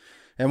safe.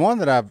 And one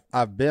that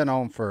I've been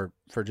on for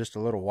just a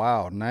little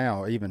while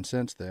now, even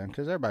since then,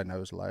 because everybody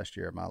knows the last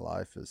year of my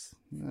life it's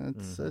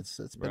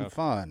been Rough.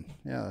 fun.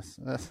 Yeah,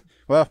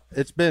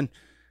 it's been,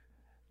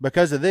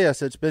 because of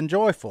this, it's been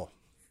joyful.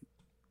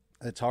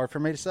 It's hard for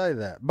me to say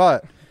that,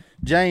 but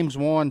James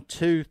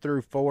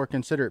 1:2-4,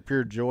 consider it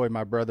pure joy,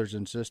 my brothers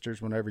and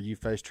sisters, whenever you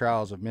face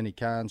trials of many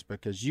kinds,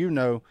 because you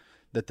know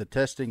that the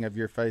testing of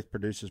your faith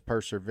produces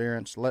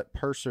perseverance. Let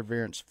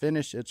perseverance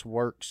finish its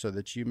work so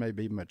that you may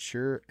be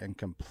mature and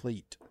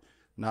complete,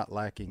 not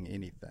lacking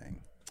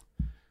anything.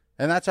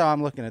 And that's how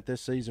I'm looking at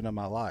this season of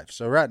my life.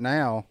 So right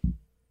now,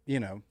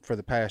 for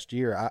the past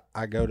year,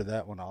 I go to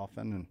that one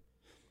often, and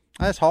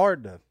it's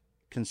hard to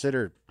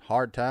consider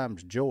hard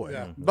times joy.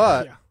 Yeah.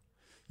 But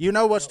you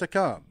know what's to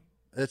come.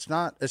 It's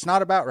not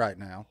about right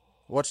now.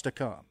 What's to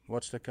come?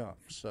 What's to come?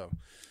 So,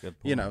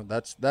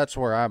 that's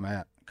where I'm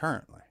at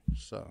currently.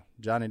 So,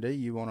 Johnny D,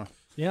 you want to?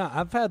 Yeah,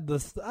 I've had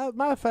this.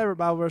 My favorite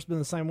Bible verse has been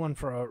the same one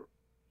for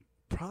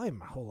probably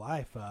my whole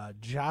life.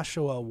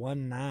 Joshua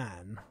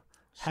 1:9.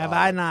 Have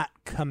I not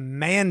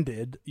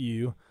commanded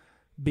you?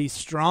 Be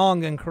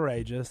strong and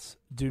courageous.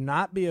 Do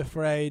not be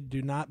afraid.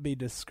 Do not be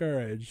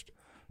discouraged.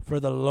 For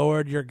the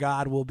Lord your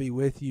God will be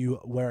with you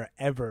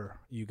wherever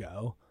you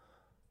go.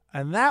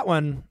 And that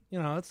one,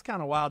 it's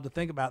kind of wild to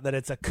think about that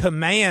it's a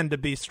command to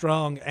be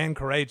strong and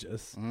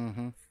courageous.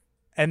 Mm-hmm.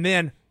 And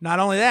then not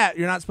only that,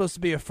 you're not supposed to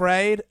be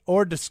afraid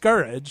or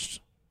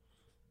discouraged.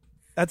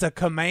 That's a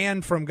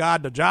command from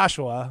God to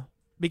Joshua,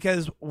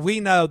 because we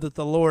know that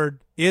the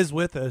Lord is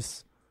with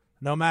us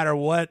no matter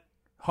what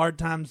hard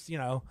times,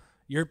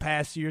 your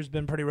past year's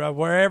been pretty rough.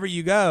 Wherever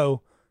you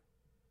go,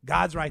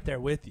 God's right there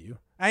with you.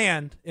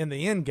 And in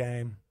the end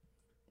game,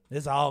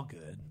 it's all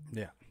good.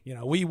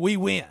 Yeah. We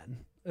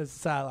win, as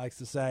Si likes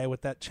to say,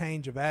 with that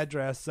change of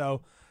address.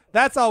 So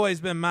that's always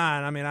been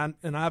mine. I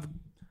mean,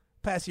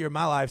 past year of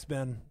my life's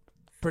been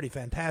pretty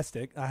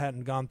fantastic. I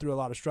hadn't gone through a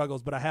lot of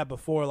struggles, but I had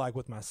before, like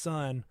with my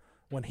son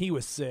when he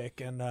was sick.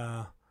 And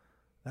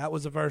that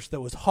was a verse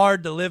that was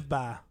hard to live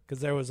by because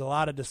there was a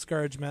lot of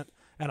discouragement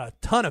and a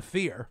ton of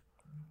fear.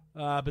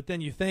 But then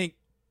you think,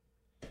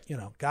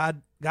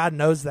 God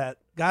knows that.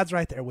 God's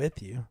right there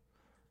with you.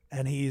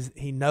 And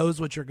he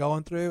knows what you're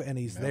going through, and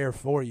he's there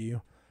for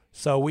you.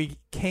 So we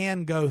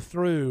can go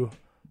through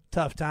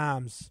tough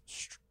times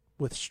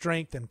with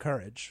strength and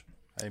courage.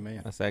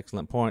 Amen. That's an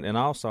excellent point. And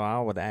also,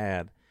 I would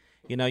add,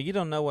 you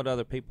don't know what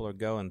other people are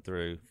going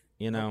through.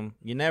 You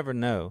never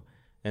know.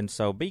 And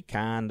so be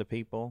kind to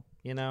people.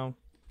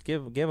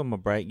 Give them a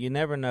break. You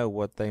never know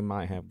what they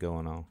might have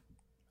going on.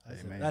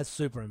 Amen. That's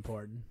super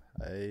important.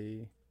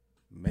 Amen.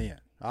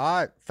 All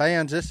right,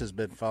 fans, this has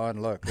been fun.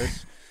 Look,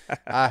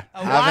 I've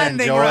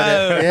winding enjoyed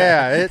road. it.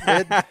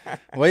 Yeah,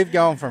 we've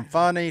gone from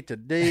funny to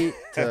deep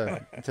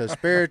to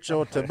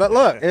spiritual but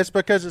look, it's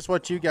because it's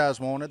what you guys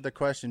wanted, the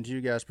questions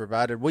you guys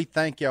provided. We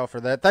thank y'all for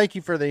that. Thank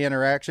you for the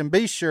interaction.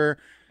 Be sure,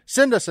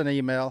 send us an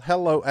email,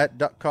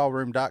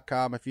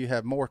 hello@duckcallroom.com if you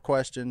have more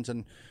questions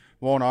and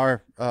want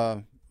our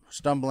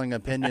stumbling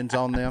opinions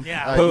on them.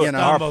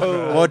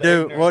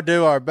 We'll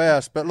do our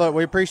best. But look,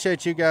 we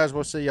appreciate you guys.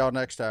 We'll see y'all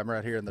next time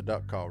right here in the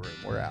Duck Call Room.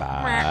 We're out.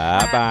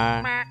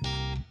 Bye-bye.